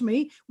 trust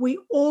me, we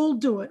all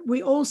do it.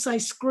 We all say,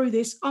 screw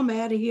this, I'm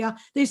out of here,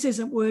 this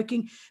isn't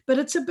working. But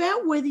it's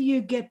about whether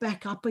you get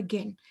back up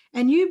again.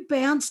 And you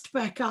bounced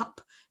back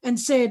up and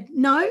said,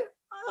 no,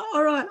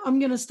 all right, I'm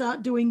going to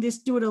start doing this,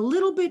 do it a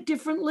little bit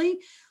differently.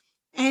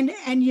 And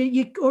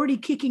you're already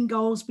kicking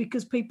goals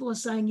because people are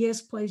saying,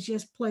 yes, please,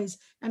 yes, please.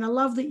 And I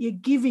love that you're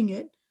giving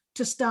it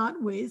to start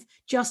with,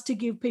 just to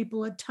give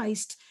people a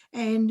taste,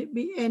 and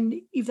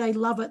if they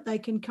love it, they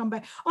can come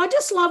back. I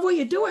just love what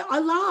you're doing. I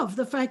love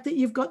the fact that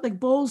you've got the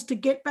balls to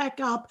get back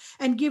up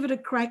and give it a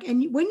crack.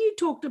 And when you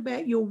talked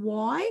about your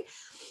why,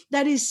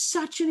 that is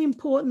such an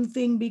important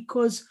thing,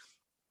 because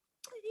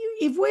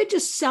if we're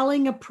just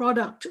selling a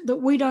product that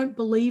we don't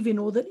believe in,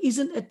 or that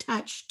isn't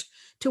attached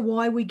to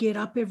why we get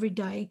up every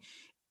day,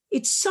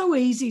 it's so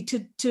easy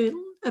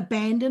to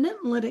abandon it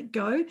and let it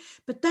go.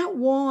 But that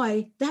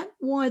why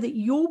that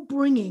you're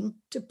bringing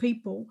to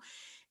people,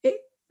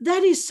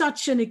 that is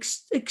such an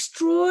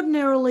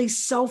extraordinarily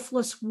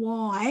selfless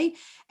why.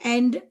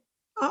 And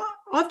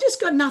I've just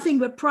got nothing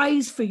but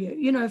praise for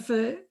you,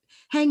 for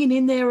hanging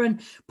in there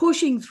and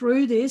pushing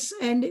through this.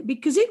 And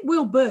because it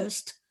will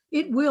burst.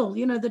 It will,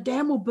 the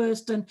dam will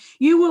burst and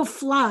you will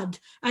flood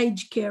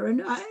aged care.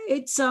 And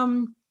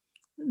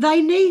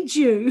they need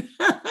you.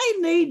 They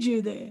need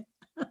you there.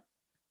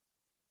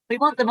 We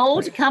want them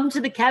all to come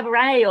to the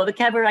cabaret, or the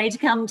cabaret to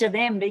come to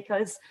them,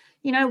 because,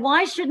 you know,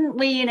 why shouldn't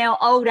we in our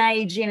old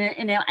age,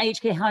 in our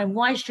aged care home,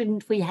 why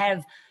shouldn't we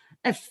have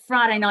a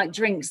Friday night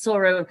drinks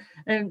or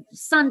a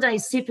Sunday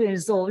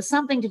sippers or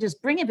something to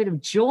just bring a bit of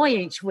joy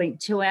each week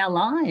to our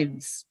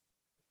lives?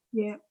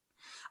 Yeah.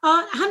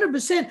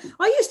 100%.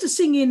 I used to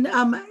sing in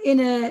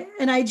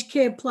an aged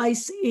care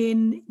place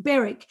in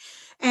Berwick,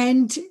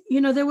 and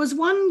you know there was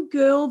one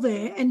girl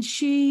there, and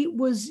she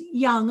was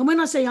young. And when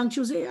I say young,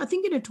 she was, I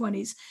think, in her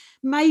 20s,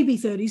 maybe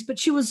 30s, but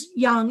she was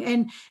young.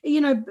 And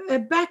you know,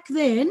 back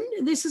then,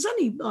 this is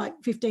only like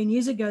 15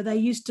 years ago, they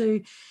used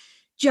to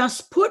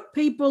just put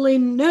people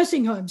in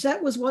nursing homes.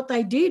 That was what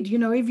they did. You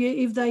know,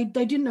 if they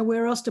didn't know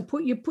where else to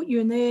put you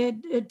in there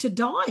to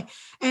die.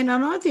 And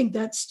I think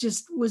that's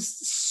just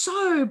was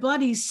so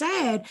bloody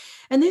sad.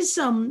 And there's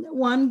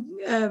one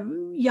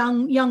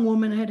young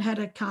woman had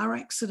a car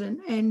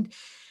accident, and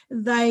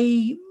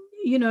they,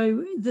 you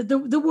know,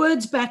 the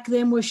words back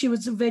then were she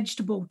was a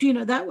vegetable. Do you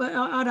know that?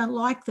 I don't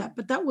like that,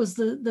 but that was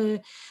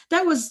that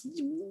was,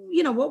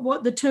 you know,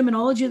 what the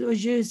terminology that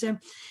was used. And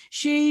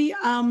she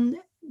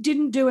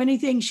didn't do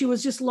anything. She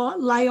was just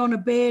lay on a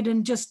bed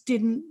and just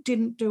didn't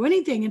do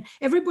anything, and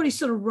everybody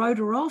sort of wrote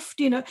her off,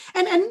 you know.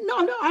 And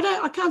no,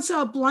 I can't say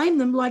I blame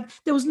them. Like,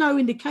 there was no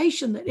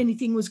indication that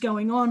anything was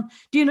going on.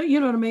 You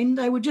know what I mean?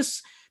 They were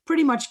just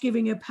pretty much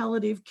giving her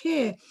palliative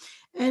care,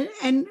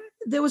 and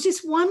there was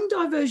this one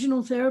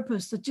diversional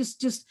therapist that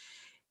just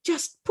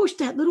pushed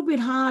that little bit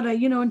harder,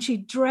 you know, and she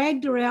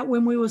dragged her out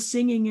when we were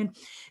singing, and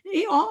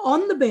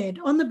on the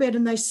bed,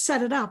 and they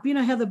sat it up. You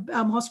know how the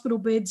hospital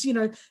beds, you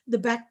know, the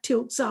back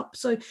tilts up.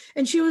 So,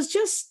 and she was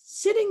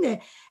just sitting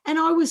there, and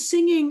I was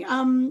singing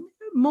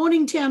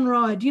Morningtown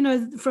Ride, you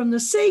know, from the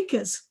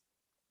Seekers.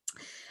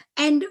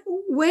 And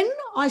when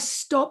I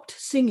stopped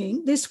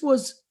singing,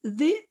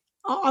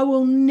 I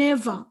will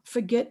never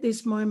forget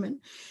this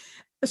moment.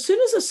 As soon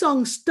as the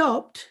song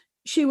stopped,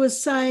 she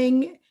was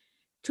saying,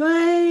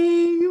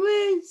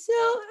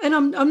 and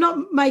I'm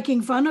not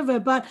making fun of her,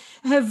 but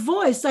her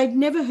voice, they'd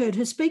never heard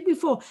her speak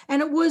before,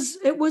 and it was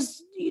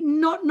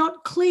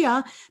not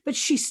clear, but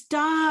she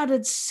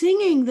started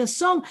singing the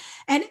song,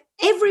 and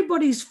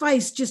everybody's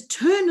face just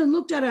turned and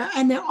looked at her,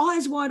 and their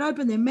eyes wide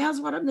open, their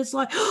mouths wide open. It's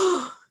like,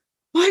 oh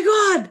my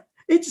God,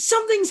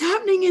 something's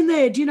happening in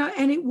there, do you know?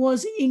 And it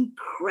was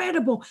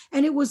incredible,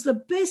 and it was the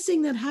best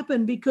thing that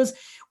happened, because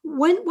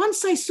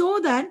once they saw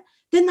that,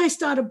 then they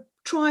started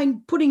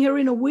putting her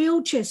in a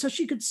wheelchair so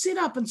she could sit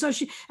up, and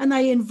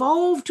they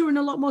involved her in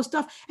a lot more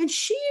stuff, and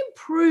she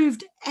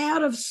improved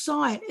out of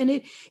sight.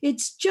 And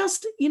it's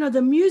just, you know,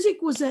 the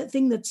music was that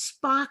thing that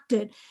sparked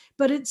it,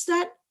 but it's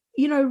that,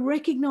 you know,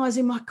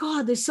 recognizing, my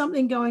God, there's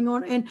something going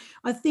on. And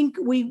I think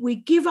we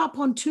give up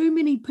on too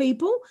many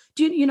people,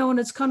 you know,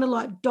 and it's kind of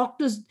like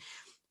doctors.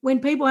 When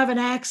people have an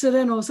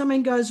accident or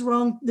something goes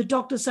wrong, the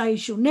doctor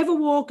says she'll never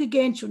walk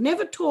again, she'll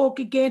never talk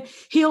again,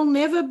 he'll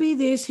never be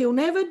this, he'll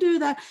never do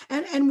that.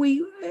 And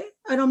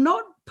I'm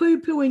not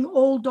poo-pooing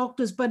all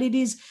doctors, but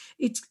it's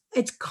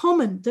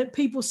common that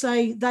people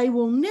say they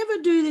will never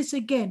do this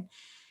again.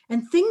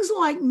 And things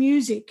like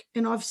music,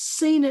 and I've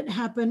seen it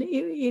happen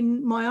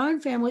in my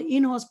own family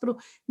in hospital,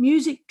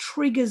 music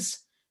triggers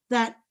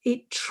that.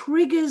 It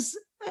triggers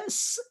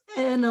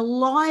an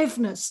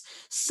aliveness.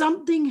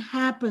 Something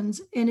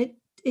happens, and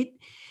it,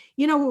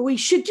 you know, we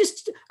should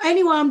just,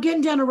 anyway, I'm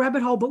getting down a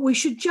rabbit hole, but we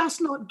should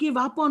just not give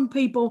up on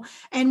people.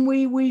 And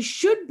we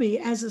should be,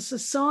 as a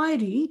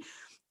society,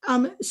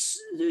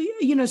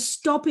 you know,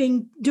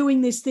 stopping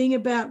doing this thing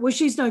about, well,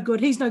 she's no good,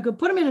 he's no good,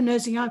 put him in a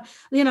nursing home,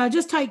 you know,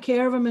 just take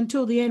care of him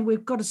until the end.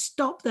 We've got to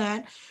stop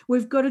that.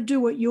 We've got to do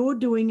what you're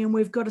doing, and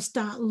we've got to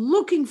start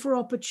looking for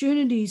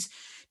opportunities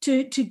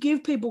to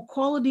give people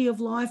quality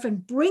of life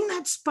and bring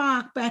that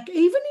spark back,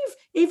 even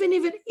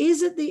if it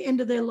is at the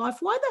end of their life.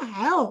 Why the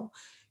hell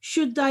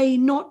should they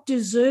not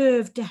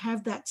deserve to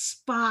have that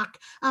spark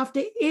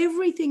after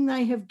everything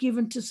they have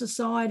given to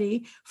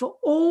society for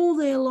all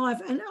their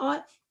life? And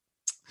I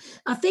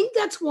think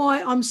that's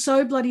why I'm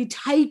so bloody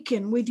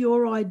taken with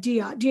your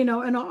idea, you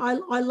know, and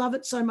I love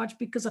it so much,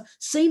 because I've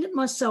seen it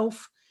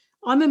myself.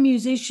 I'm a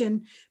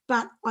musician,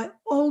 but I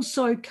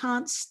also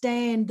can't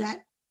stand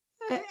that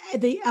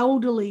the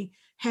elderly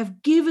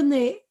have given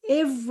their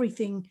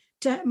everything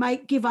to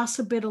give us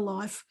a better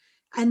life,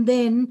 and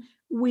then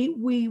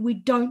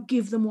we don't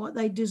give them what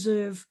they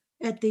deserve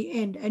at the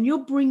end. And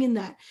you're bringing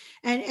that,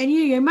 and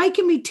you're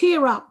making me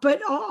tear up,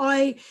 but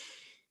I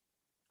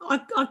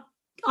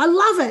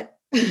love it.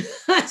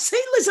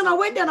 See, listen, I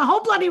went down a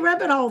whole bloody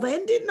rabbit hole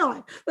then, didn't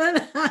I?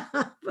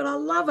 But I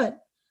love it.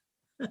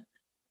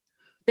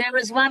 There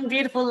was one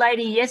beautiful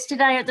lady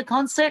yesterday at the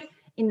concert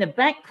in the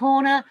back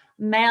corner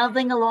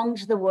mouthing along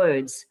to the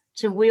words,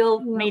 "Till we'll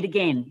meet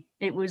again."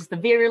 It was the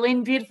Vera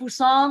Lynn beautiful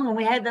song, and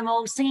we had them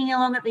all singing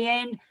along at the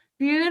end.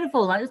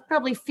 Beautiful. Like, it was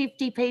probably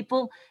 50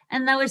 people,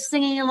 and they were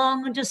singing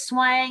along and just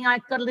swaying. I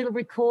got a little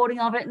recording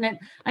of it, and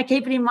I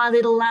keep it in my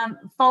little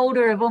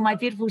folder of all my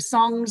beautiful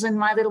songs and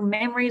my little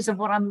memories of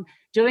what I'm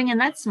doing, and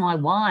that's my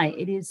why.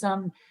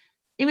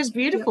 It was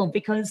beautiful,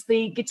 because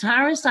the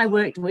guitarist I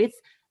worked with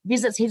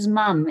visits his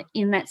mum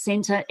in that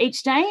centre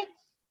each day.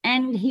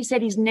 And he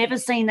said he's never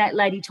seen that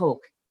lady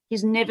talk.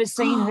 He's never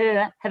seen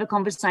her have a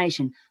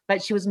conversation,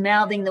 but she was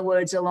mouthing the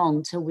words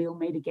along till we'll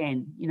meet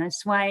again,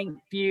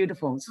 swaying,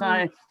 beautiful.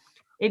 So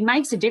it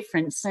makes a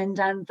difference. And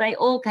they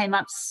all came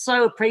up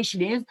so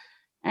appreciative.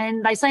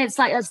 And they say it's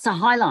a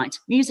highlight.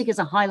 Music is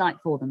a highlight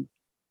for them.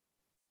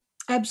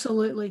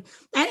 Absolutely.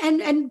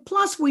 And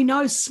plus we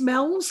know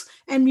smells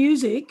and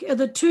music are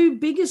the two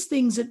biggest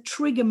things that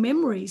trigger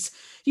memories,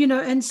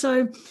 and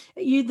so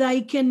you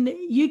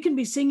can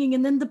be singing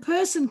and then the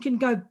person can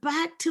go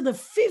back to the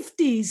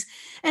 50s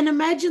and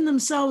imagine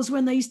themselves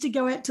when they used to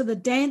go out to the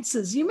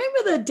dances. You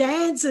remember the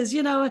dances,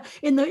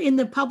 in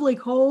the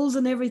public halls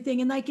and everything,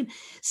 and they can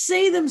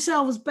see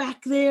themselves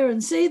back there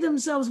and see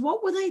themselves,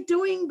 what were they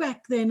doing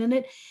back then?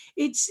 And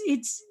it's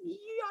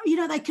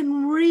they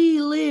can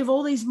relive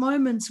all these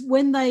moments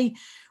when they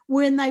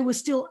were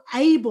still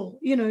able,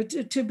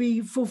 to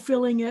be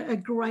fulfilling a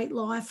great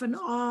life. And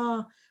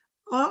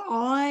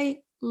I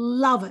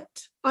love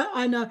it.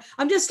 I know.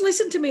 I'm just,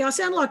 listen to me. I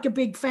sound like a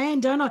big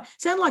fan, don't I?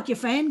 Sound like your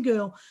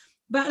fangirl,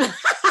 but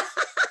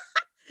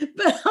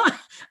but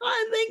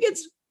I think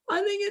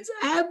it's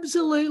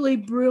absolutely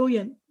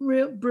brilliant,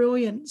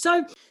 brilliant.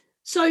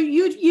 So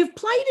you've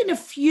played in a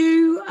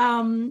few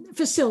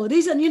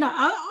facilities, and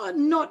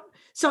not.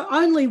 So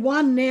only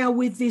one now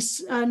with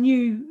this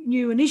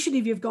new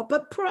initiative you've got.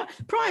 But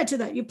prior to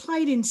that, you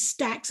played in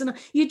Stax, and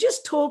you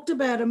just talked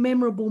about a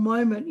memorable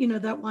moment,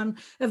 that one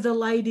of the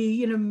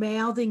lady,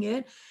 mouthing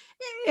it.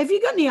 Have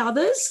you got any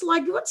others?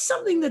 Like, what's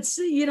something that's,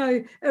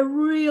 a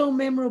real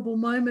memorable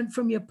moment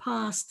from your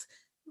past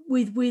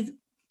with it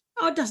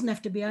doesn't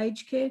have to be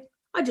aged care.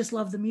 I just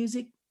love the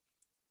music.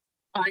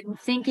 I'm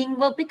thinking,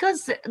 well,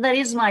 because that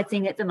is my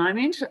thing at the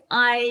moment,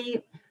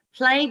 I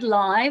played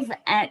live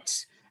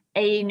at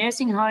a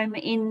nursing home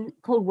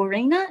called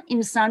Warina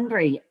in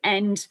Sunbury,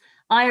 and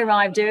I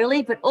arrived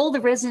early, but all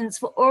the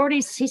residents were already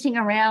sitting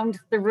around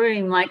the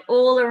room, like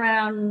all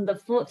around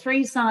the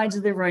three sides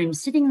of the room,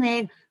 sitting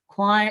there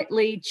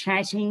quietly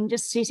chatting,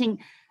 just sitting,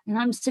 and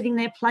I'm sitting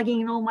there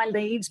plugging in all my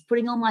leads,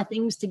 putting all my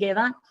things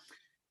together.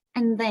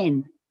 And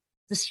then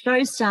the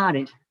show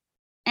started,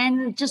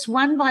 and just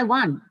one by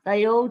one,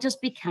 they all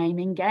just became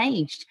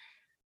engaged.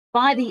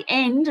 By the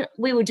end,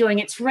 we were doing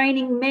It's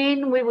Raining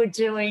Men. We were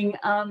doing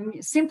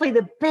Simply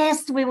the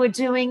Best. We were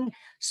doing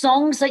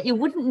songs that you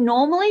wouldn't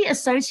normally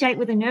associate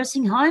with a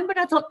nursing home. But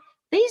I thought,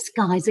 these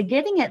guys are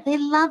getting it. They're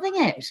loving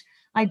it.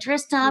 I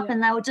dressed up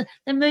and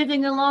they're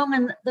moving along,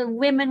 and the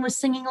women were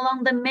singing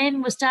along. The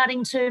men were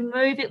starting to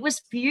move. It was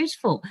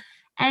beautiful.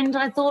 And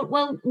I thought,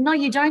 well, no,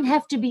 you don't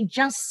have to be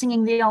just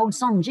singing the old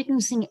songs. You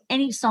can sing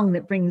any song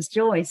that brings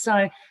joy.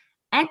 So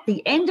at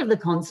the end of the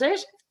concert,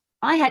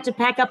 I had to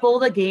pack up all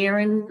the gear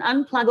and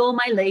unplug all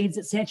my leads,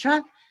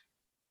 etc.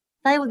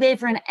 They were there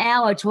for an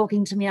hour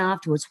talking to me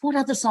afterwards. What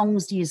other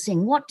songs do you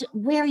sing?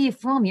 Where are you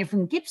from? You're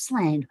from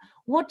Gippsland.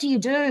 What do you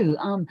do?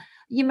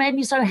 You made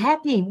me so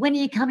happy. When are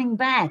you coming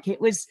back? It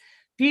was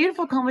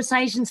beautiful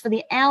conversations for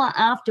the hour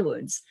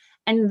afterwards.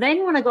 And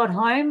then when I got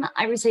home,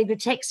 I received a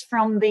text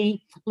from the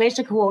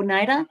leisure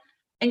coordinator,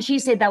 and she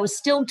said they were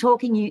still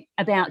talking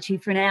about you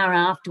for an hour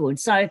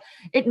afterwards. So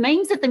it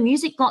means that the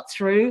music got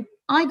through.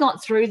 I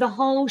got through the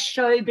whole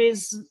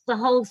showbiz, the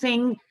whole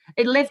thing.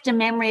 It left a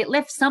memory. It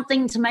left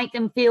something to make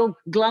them feel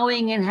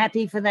glowing and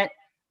happy for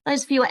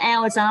those few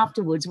hours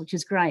afterwards, which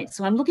is great.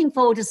 So I'm looking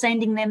forward to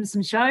sending them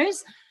some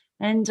shows,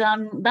 and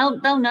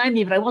they'll know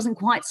me, but I wasn't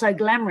quite so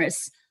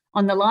glamorous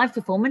on the live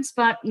performance.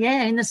 But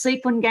yeah, in the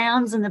sequin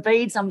gowns and the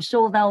beads, I'm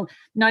sure they'll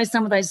know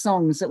some of those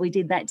songs that we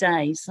did that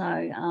day. So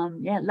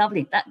yeah,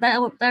 lovely.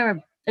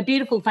 They're a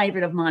beautiful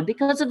favourite of mine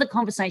because of the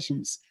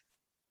conversations.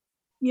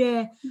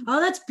 Yeah.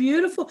 Oh, that's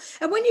beautiful.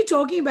 And when you're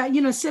talking about,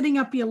 setting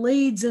up your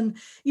leads and,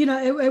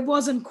 it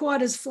wasn't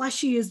quite as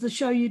flashy as the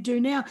show you do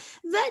now,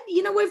 that,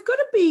 we've got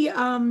to be,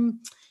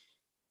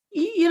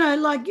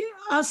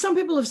 some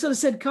people have sort of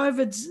said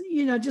COVID's,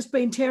 just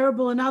been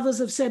terrible, and others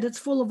have said it's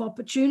full of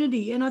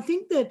opportunity. And I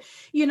think that,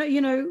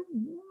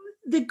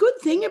 the good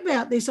thing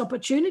about this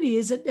opportunity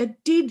is that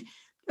it did,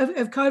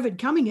 of COVID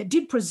coming, it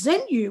did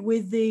present you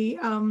with the,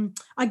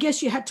 I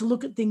guess you had to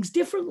look at things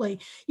differently,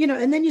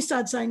 and then you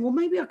start saying, well,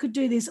 maybe I could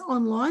do this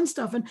online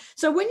stuff. And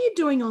so when you're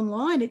doing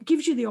online, it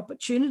gives you the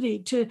opportunity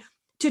to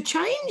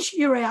change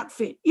your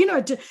outfit,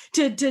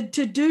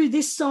 to do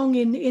this song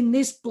in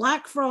this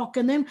black frock,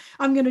 and then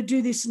I'm going to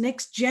do this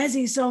next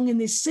jazzy song in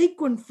this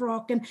sequin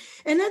frock. And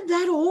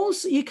that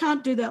also, you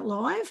can't do that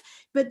live,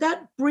 but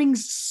that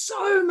brings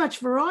so much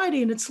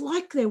variety. And it's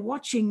like they're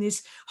watching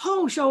this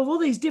whole show of all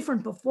these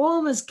different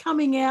performers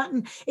coming out.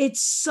 And it's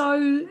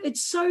so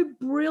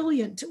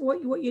brilliant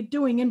what you're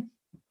doing. And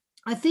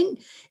I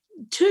think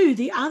too,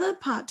 the other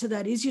part to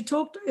that is you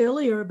talked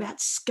earlier about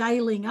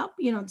scaling up,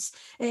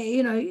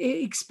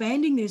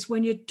 expanding this.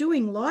 When you're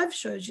doing live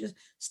shows, you're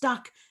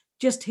stuck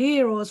just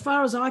here or as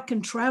far as I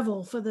can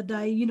travel for the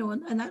day,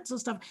 and that sort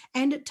of stuff.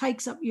 And it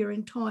takes up your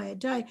entire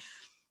day.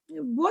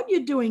 What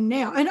you're doing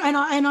now, and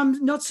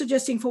I'm not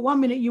suggesting for 1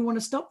 minute you want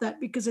to stop that,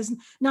 because there's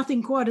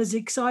nothing quite as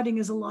exciting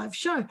as a live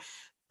show.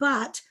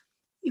 But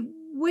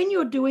when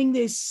you're doing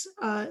this,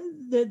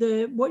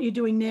 what you're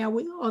doing now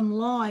with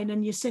online,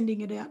 and you're sending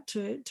it out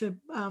to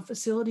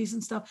facilities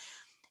and stuff,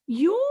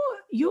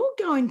 you're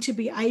going to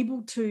be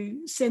able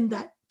to send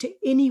that to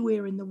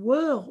anywhere in the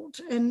world.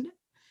 And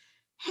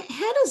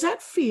how does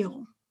that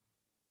feel?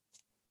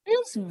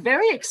 Feels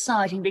very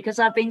exciting because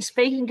I've been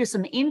speaking to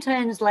some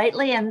interns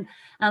lately, and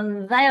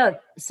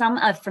some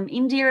are from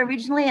India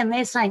originally, and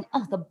they're saying,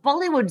 "Oh, the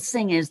Bollywood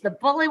singers, the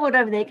Bollywood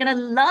over there, going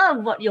to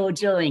love what you're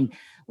doing."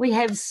 We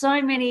have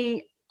so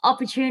many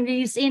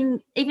opportunities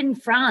in even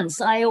France.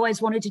 I always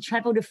wanted to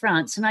travel to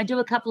France, and I do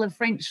a couple of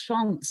French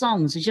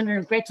songs, Je ne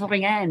regrette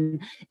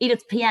rien,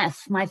 Edith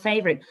Piaf, my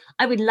favorite.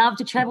 I would love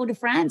to travel to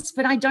France,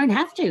 but I don't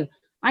have to.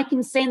 I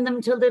can send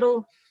them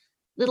to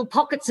little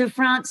pockets of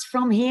France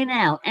from here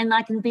now, and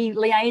I can be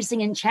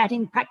liaising and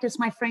chatting, practice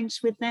my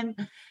French with them,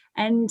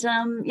 and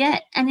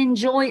and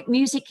enjoy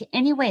music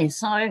anywhere.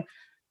 So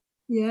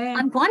yeah,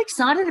 I'm quite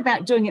excited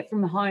about doing it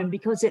from home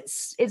because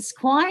it's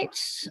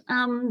quite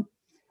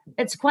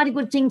a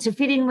good thing to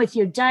fit in with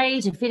your day,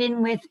 to fit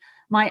in with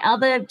my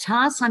other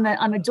tasks.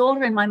 I'm a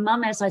daughter, and my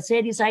mum, as I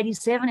said, is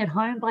 87 at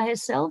home by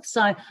herself.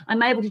 So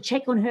I'm able to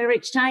check on her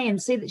each day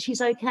and see that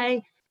she's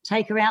okay,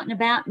 take her out and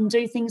about and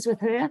do things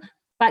with her.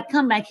 But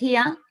come back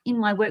here in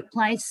my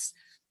workplace,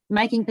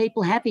 making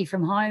people happy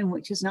from home,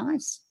 which is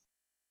nice.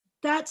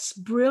 That's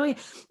brilliant.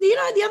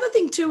 The other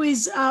thing too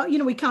is,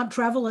 we can't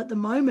travel at the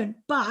moment,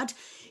 but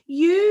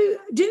you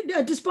did,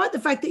 despite the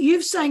fact that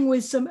you've sang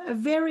with some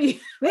very,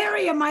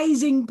 very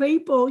amazing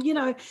people,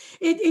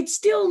 it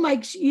still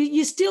makes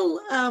you're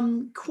still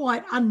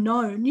quite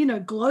unknown,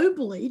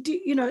 globally,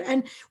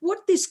 and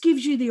what this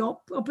gives you the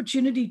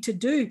opportunity to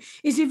do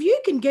is, if you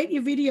can get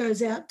your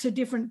videos out to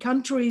different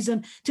countries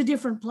and to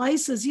different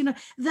places,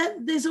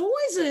 that there's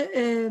always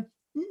a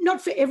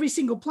not for every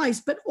single place,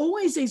 but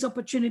always these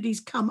opportunities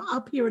come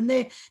up here and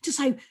there to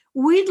say,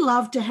 we'd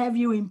love to have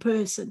you in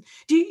person.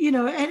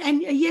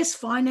 And yes,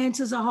 finance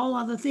is a whole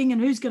other thing,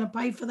 and who's going to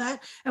pay for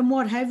that and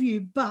what have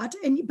you. But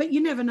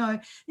you never know.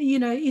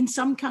 In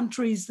some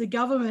countries, the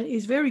government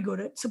is very good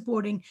at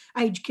supporting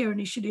aged care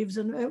initiatives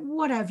and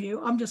what have you.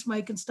 I'm just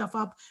making stuff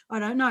up. I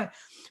don't know.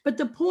 But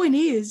the point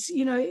is,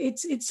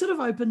 it sort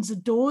of opens the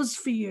doors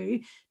for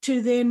you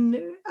to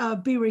then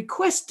be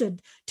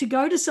requested to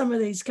go to some of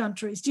these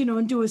countries,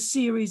 and do a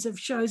series of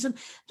shows. And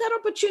that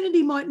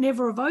opportunity might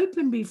never have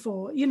opened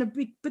before,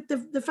 but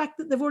the fact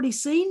that they've already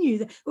seen you,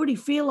 they already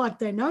feel like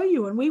they know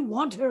you, and we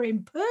want her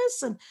in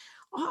person.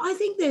 I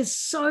think there's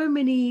so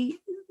many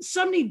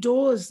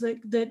doors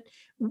that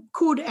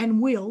could and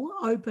will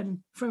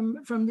open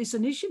from this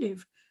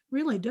initiative.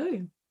 Really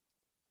do.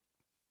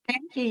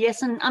 Thank you.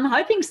 Yes, and I'm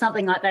hoping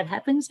something like that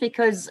happens,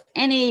 because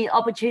any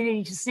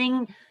opportunity to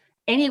sing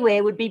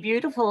anywhere would be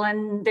beautiful.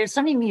 And there's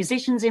so many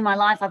musicians in my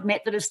life I've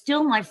met that are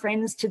still my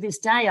friends to this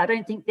day. I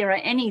don't think there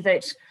are any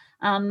that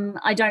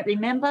I don't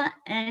remember.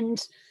 And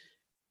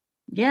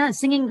yeah,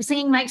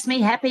 singing makes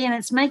me happy, and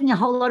it's making a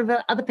whole lot of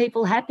other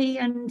people happy.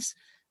 And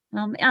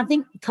I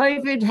think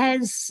COVID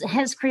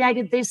has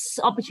created this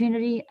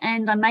opportunity,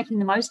 and I'm making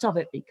the most of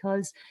it,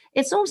 because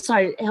it's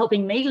also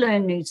helping me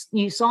learn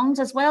new songs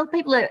as well.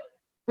 People are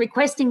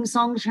requesting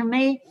songs from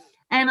me,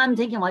 and I'm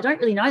thinking, well, I don't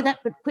really know that,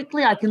 but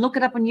quickly I can look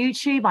it up on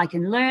YouTube, I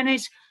can learn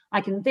it,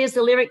 there's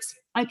the lyrics,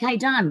 okay,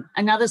 done,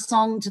 another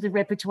song to the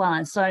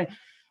repertoire. So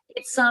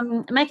it's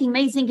making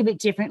me think a bit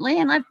differently,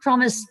 and I've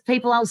promised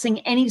people I'll sing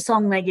any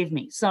song they give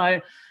me.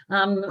 So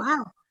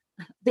wow.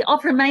 The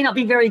opera may not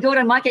be very good.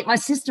 I might get my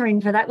sister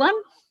in for that one,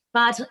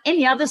 but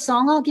any other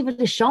song, I'll give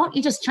it a shot.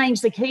 You just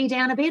change the key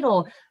down a bit,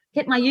 or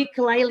get my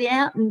ukulele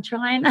out and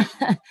try and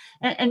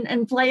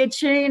and play a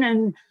tune.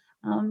 And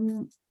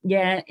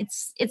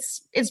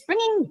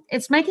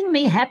it's making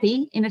me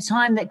happy in a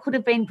time that could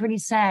have been pretty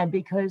sad,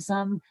 because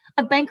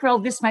I've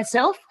bankrolled this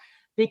myself,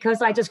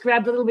 because I just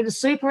grabbed a little bit of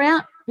super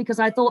out, because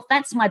I thought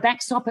that's my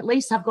backstop. At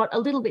least I've got a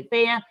little bit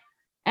there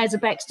as a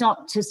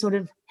backstop to sort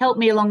of help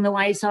me along the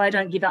way, so I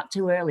don't give up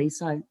too early.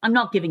 So I'm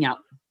not giving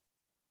up.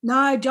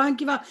 No, don't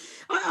give up.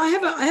 I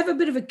have a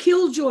bit of a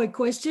killjoy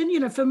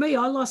question. For me,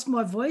 I lost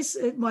my voice,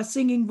 my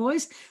singing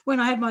voice,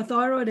 when I had my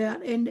thyroid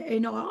out, and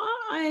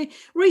I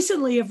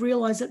recently have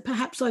realised that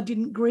perhaps I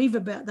didn't grieve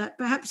about that.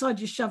 Perhaps I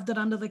just shoved it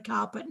under the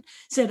carpet and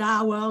said,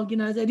 well,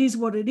 that is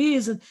what it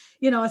is. And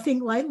I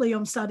think lately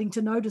I'm starting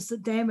to notice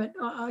that, damn it,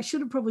 I should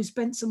have probably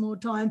spent some more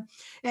time,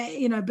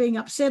 being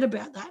upset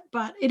about that.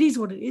 But it is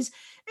what it is.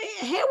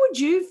 How would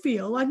you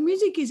feel? Like,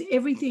 music is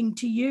everything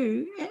to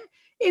you.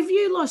 If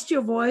you lost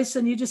your voice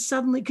and you just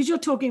suddenly, because you're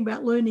talking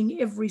about learning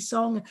every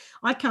song,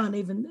 I can't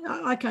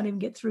even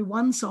get through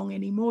one song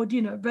anymore,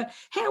 but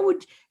how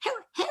would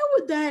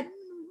that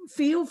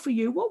feel for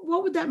you?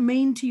 What would that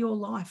mean to your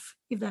life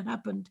if that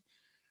happened?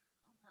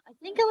 I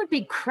think I would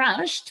be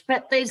crushed,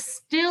 but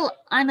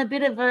I'm a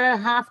bit of a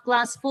half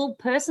glass full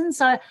person,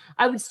 so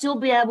I would still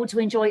be able to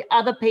enjoy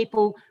other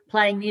people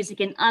playing music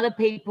and other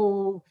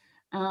people,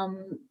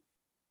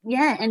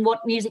 and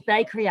what music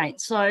they create.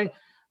 So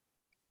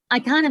I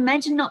can't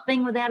imagine not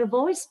being without a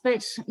voice,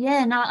 but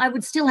I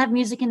would still have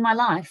music in my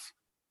life.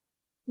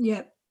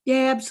 Yeah,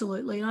 Yeah,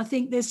 absolutely. And I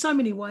think there's so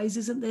many ways,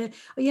 isn't there?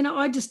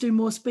 I just do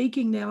more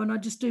speaking now and I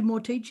just do more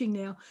teaching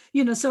now,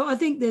 so I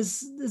think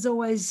there's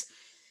always,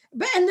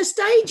 but and the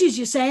stage is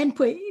your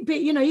sandpit,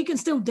 but you can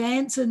still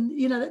dance and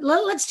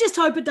let's just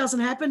hope it doesn't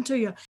happen to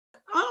you.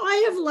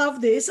 I have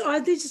loved this. I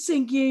just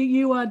think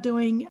you are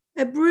doing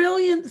a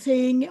brilliant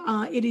thing.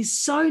 It is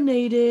so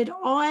needed.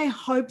 I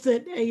hope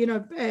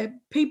that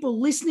people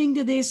listening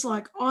to this,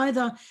 like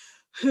either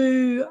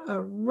who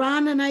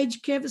run an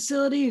aged care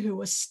facility,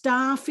 who are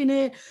staff in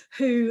it,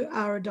 who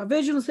are a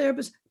diversional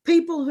therapist,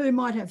 people who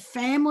might have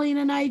family in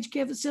an aged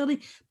care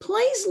facility,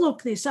 please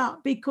look this up,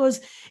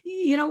 because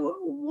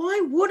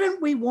why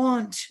wouldn't we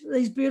want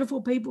these beautiful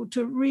people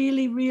to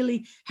really,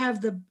 really have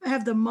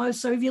the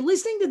most? So if you're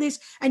listening to this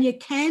and you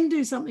can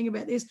do something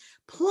about this,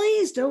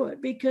 please do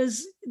it,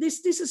 because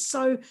this is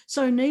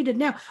so needed.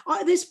 Now,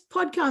 this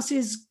podcast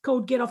is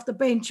called Get Off the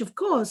Bench, of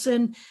course,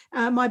 and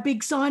my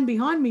big sign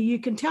behind me, you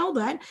can tell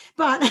that,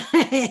 but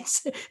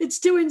it's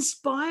to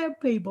inspire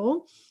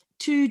people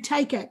to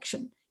take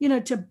action,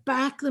 to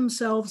back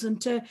themselves and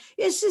to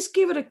just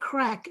give it a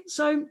crack.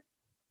 So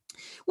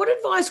what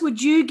advice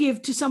would you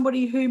give to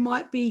somebody who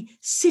might be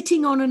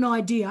sitting on an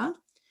idea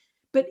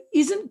but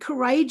isn't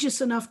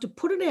courageous enough to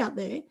put it out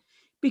there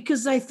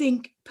because they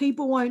think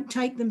people won't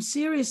take them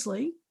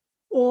seriously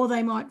or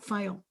they might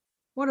fail?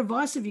 What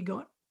advice have you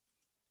got?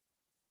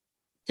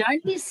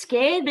 Don't be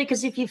scared,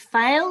 because if you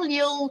fail,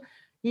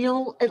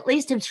 you'll at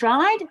least have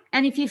tried.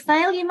 And if you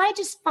fail, you may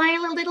just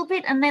fail a little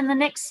bit, and then the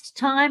next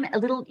time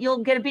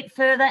you'll get a bit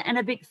further and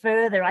a bit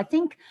further. I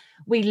think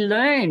we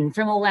learn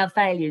from all our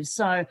failures.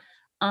 So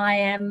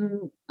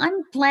I'm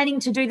planning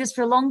to do this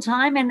for a long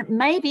time, and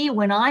maybe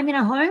when I'm in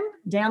a home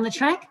down the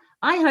track,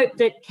 I hope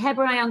that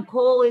Cabaret on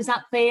Call is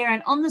up there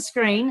and on the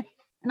screen,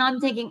 and I'm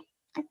thinking,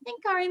 I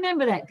think I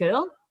remember that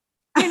girl.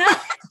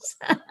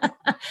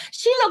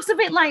 She looks a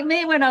bit like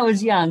me when I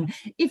was young.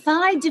 If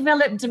I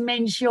develop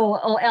dementia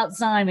or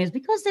Alzheimer's,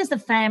 because there's a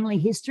family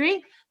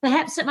history,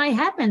 perhaps it may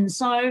happen.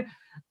 So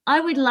I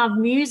would love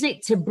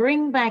music to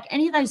bring back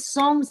any of those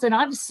songs that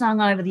I've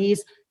sung over the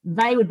years.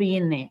 They would be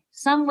in there.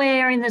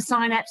 Somewhere in the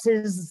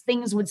synapses,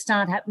 things would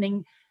start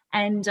happening,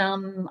 and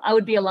I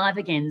would be alive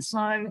again.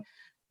 So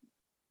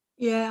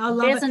yeah, I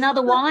love it. There's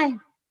another why.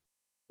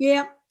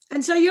 Yeah.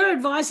 And so your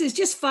advice is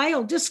just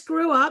fail, just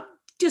screw up.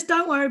 Just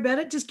don't worry about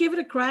it. Just give it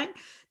a crack.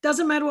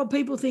 Doesn't matter what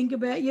people think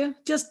about you.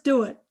 Just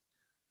do it.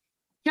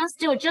 Just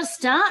do it. Just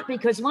start,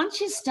 because once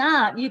you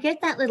start, you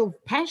get that little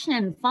passion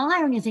and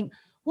fire and you think,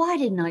 why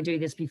didn't I do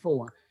this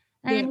before?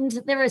 And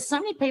there are so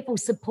many people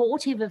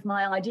supportive of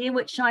my idea,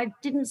 which I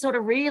didn't sort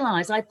of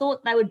realize. I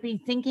thought they would be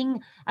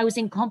thinking I was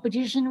in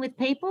competition with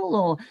people,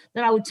 or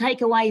that I would take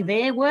away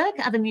their work.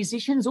 Other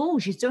musicians, oh,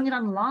 she's doing it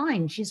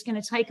online, she's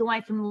going to take away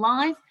from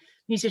live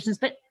musicians.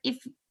 But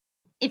if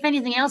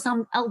anything else,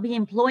 I'll be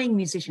employing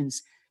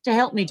musicians to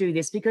help me do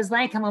this, because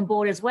they come on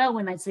board as well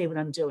when they see what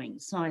I'm doing.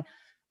 So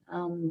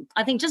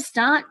I think just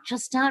start,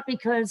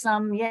 because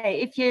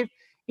if you're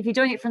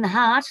doing it from the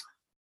heart,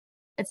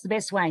 it's the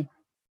best way.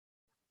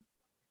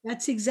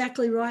 That's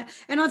exactly right.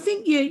 And I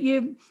think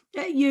you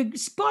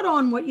spot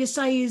on. What you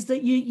say is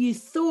that you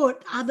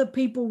thought other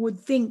people would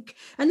think.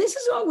 And this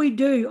is what we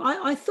do.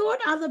 I thought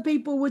other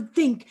people would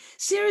think.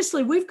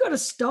 Seriously, we've got to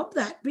stop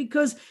that,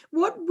 because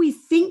what we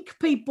think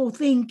people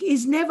think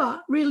is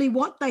never really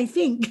what they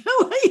think.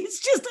 It's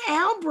just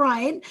our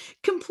brain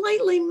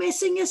completely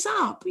messing us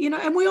up,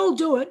 and we all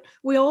do it.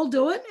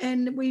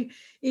 And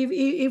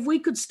if we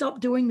could stop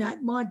doing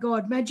that, my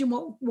God, imagine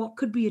what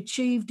could be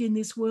achieved in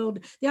this world.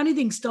 The only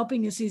thing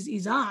stopping us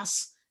is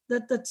us.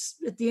 That's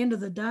at the end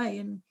of the day.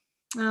 And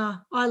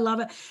I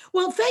love it.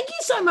 Well, thank you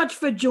so much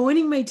for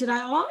joining me today.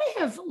 I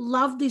have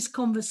loved this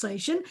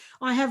conversation.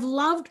 I have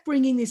loved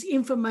bringing this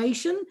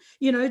information,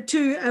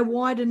 to a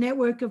wider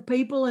network of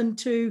people, and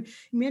to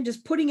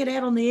just putting it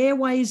out on the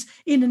airways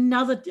on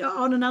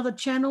another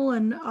channel.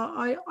 And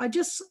I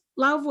just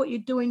love what you're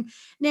doing.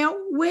 Now,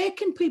 where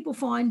can people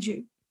find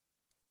you?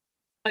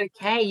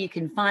 Okay, you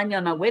can find me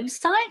on my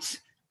website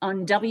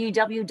on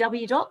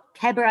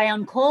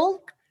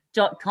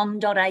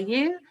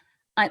www.cabaretonCall.com.au.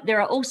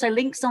 There are also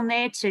links on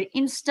there to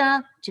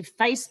Insta, to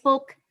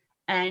Facebook,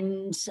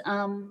 and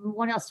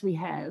what else we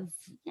have?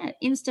 Yeah,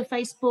 Insta,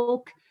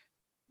 Facebook.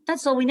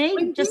 That's all we need.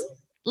 LinkedIn? Just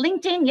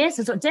LinkedIn. Yes,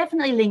 it's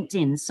definitely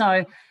LinkedIn.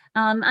 So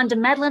under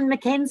Madeline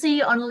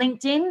McKenzie on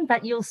LinkedIn,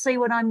 but you'll see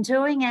what I'm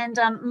doing, and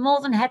I'm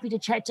more than happy to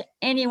chat to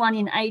anyone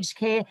in aged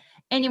care,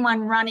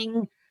 anyone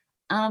running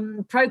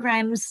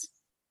programs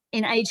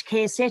in aged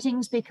care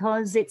settings,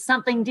 because it's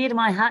something dear to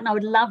my heart, and I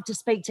would love to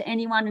speak to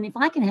anyone. And if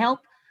I can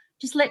help,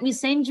 just let me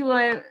send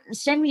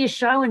me a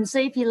show and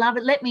see if you love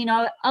it. Let me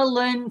know. I'll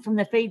learn from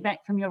the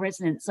feedback from your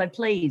residents. So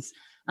please,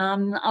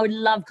 I would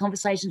love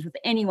conversations with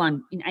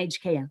anyone in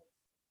aged care.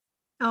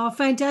 Oh,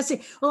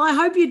 fantastic. Well, I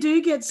hope you do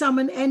get some.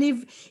 And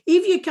if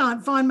you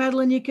can't find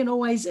Madeline, you can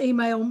always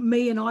email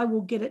me and I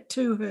will get it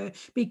to her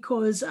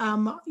because,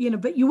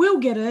 but you will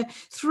get her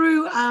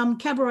through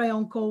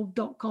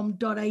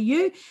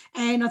cabaretonCall.com.au.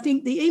 And I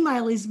think the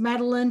email is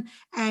Madeline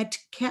at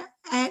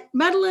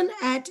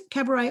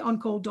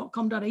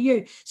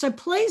cabaretonCall.com.au. So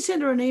please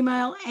send her an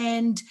email.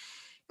 And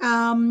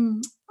by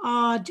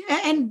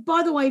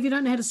the way, if you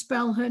don't know how to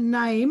spell her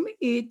name,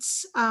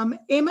 it's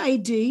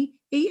MadelEine.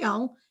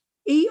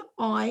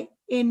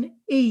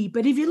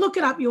 But if you look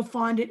it up, you'll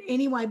find it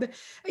anyway. But,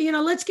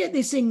 let's get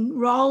this thing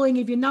rolling.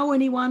 If you know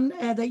anyone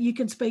that you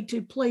can speak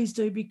to, please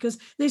do, because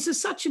this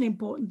is such an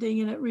important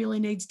thing and it really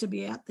needs to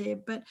be out there.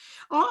 But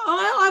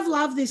I've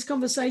loved this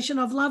conversation.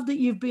 I've loved that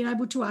you've been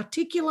able to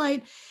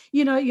articulate,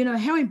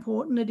 how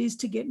important it is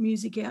to get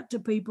music out to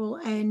people.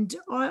 And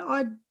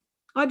I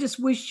just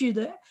wish you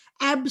the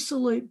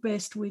absolute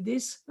best with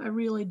this. I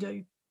really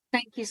do.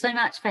 Thank you so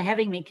much for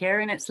having me,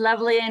 Karen. It's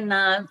lovely. And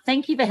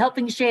thank you for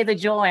helping share the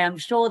joy. I'm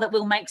sure that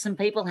we'll make some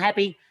people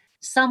happy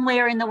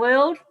somewhere in the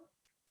world,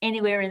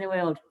 anywhere in the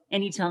world,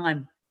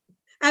 anytime.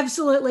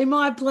 Absolutely.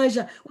 My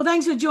pleasure. Well,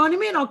 thanks for joining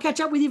me and I'll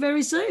catch up with you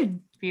very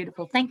soon.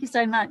 Beautiful. Thank you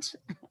so much.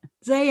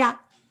 See ya.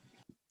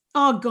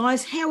 Oh,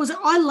 guys, how was it?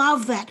 I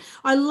love that.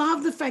 I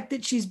love the fact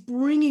that she's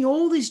bringing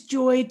all this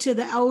joy to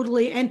the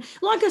elderly. And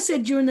like I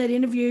said during that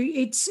interview,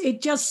 it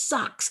just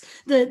sucks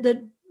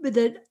that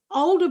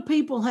older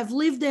people have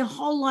lived their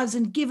whole lives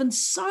and given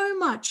so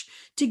much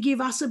to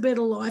give us a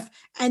better life,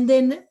 and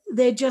then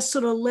they're just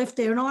sort of left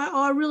there. And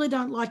I really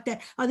don't like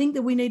that. I think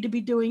that we need to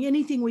be doing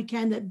anything we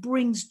can that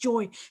brings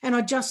joy. And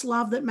I just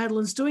love that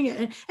Madeline's doing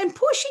it and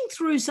pushing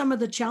through some of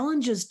the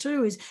challenges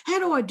too. Is how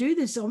do I do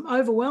this? I'm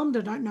overwhelmed.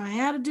 I don't know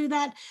how to do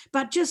that.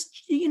 But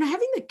just,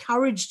 having the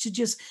courage to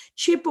just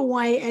chip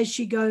away as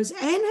she goes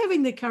and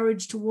having the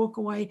courage to walk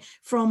away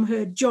from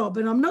her job.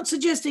 And I'm not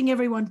suggesting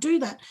everyone do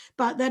that,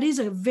 but that is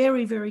a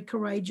very, very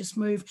courageous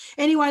move.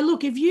 Anyway,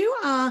 look, if you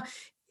are,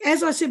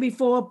 as I said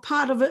before,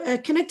 part of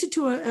connected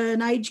to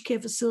an aged care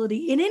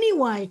facility in any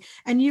way,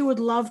 and you would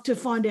love to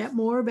find out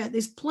more about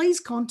this, please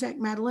contact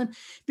Madeline,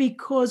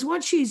 because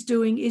what she's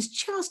doing is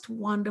just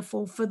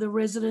wonderful for the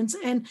residents,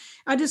 and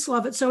I just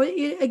love it. So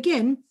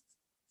again,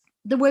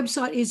 the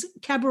website is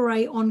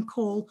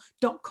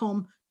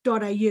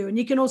cabaretoncall.com.au, and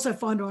you can also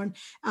find her on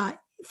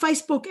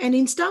Facebook and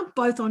Insta,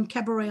 both on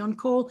Cabaret on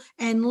Call,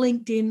 and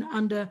LinkedIn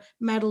under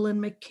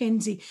Madeline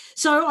McKenzie.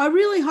 So I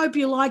really hope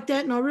you like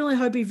that. And I really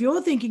hope if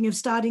you're thinking of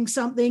starting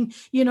something,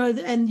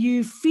 and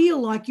you feel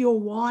like your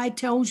why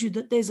tells you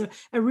that there's a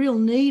real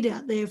need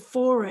out there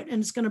for it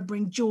and it's going to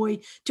bring joy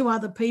to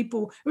other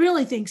people,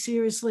 really think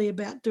seriously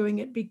about doing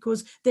it,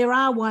 because there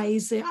are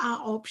ways, there are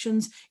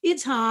options.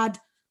 It's hard,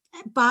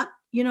 but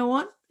you know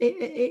what?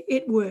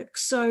 It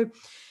works. So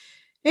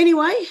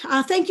anyway,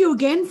 thank you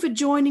again for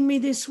joining me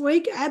this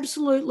week.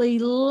 Absolutely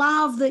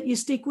love that you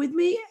stick with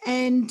me,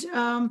 and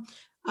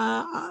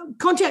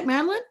contact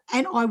Madeline,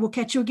 and I will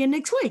catch you again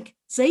next week.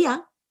 See ya.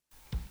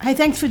 Hey,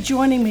 thanks for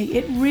joining me.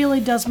 It really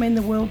does mean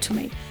the world to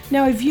me.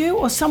 Now, if you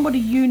or somebody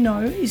you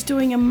know is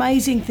doing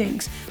amazing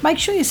things, make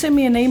sure you send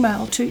me an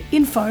email to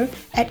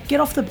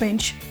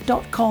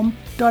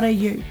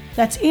info@getoffthebench.com.au.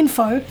 That's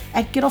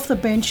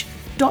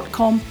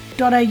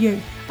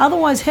info@getoffthebench.com.au.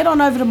 Otherwise, head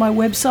on over to my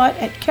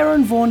website at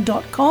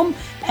karenvaughan.com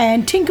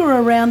and tinker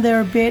around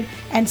there a bit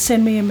and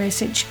send me a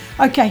message.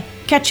 Okay,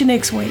 catch you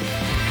next week.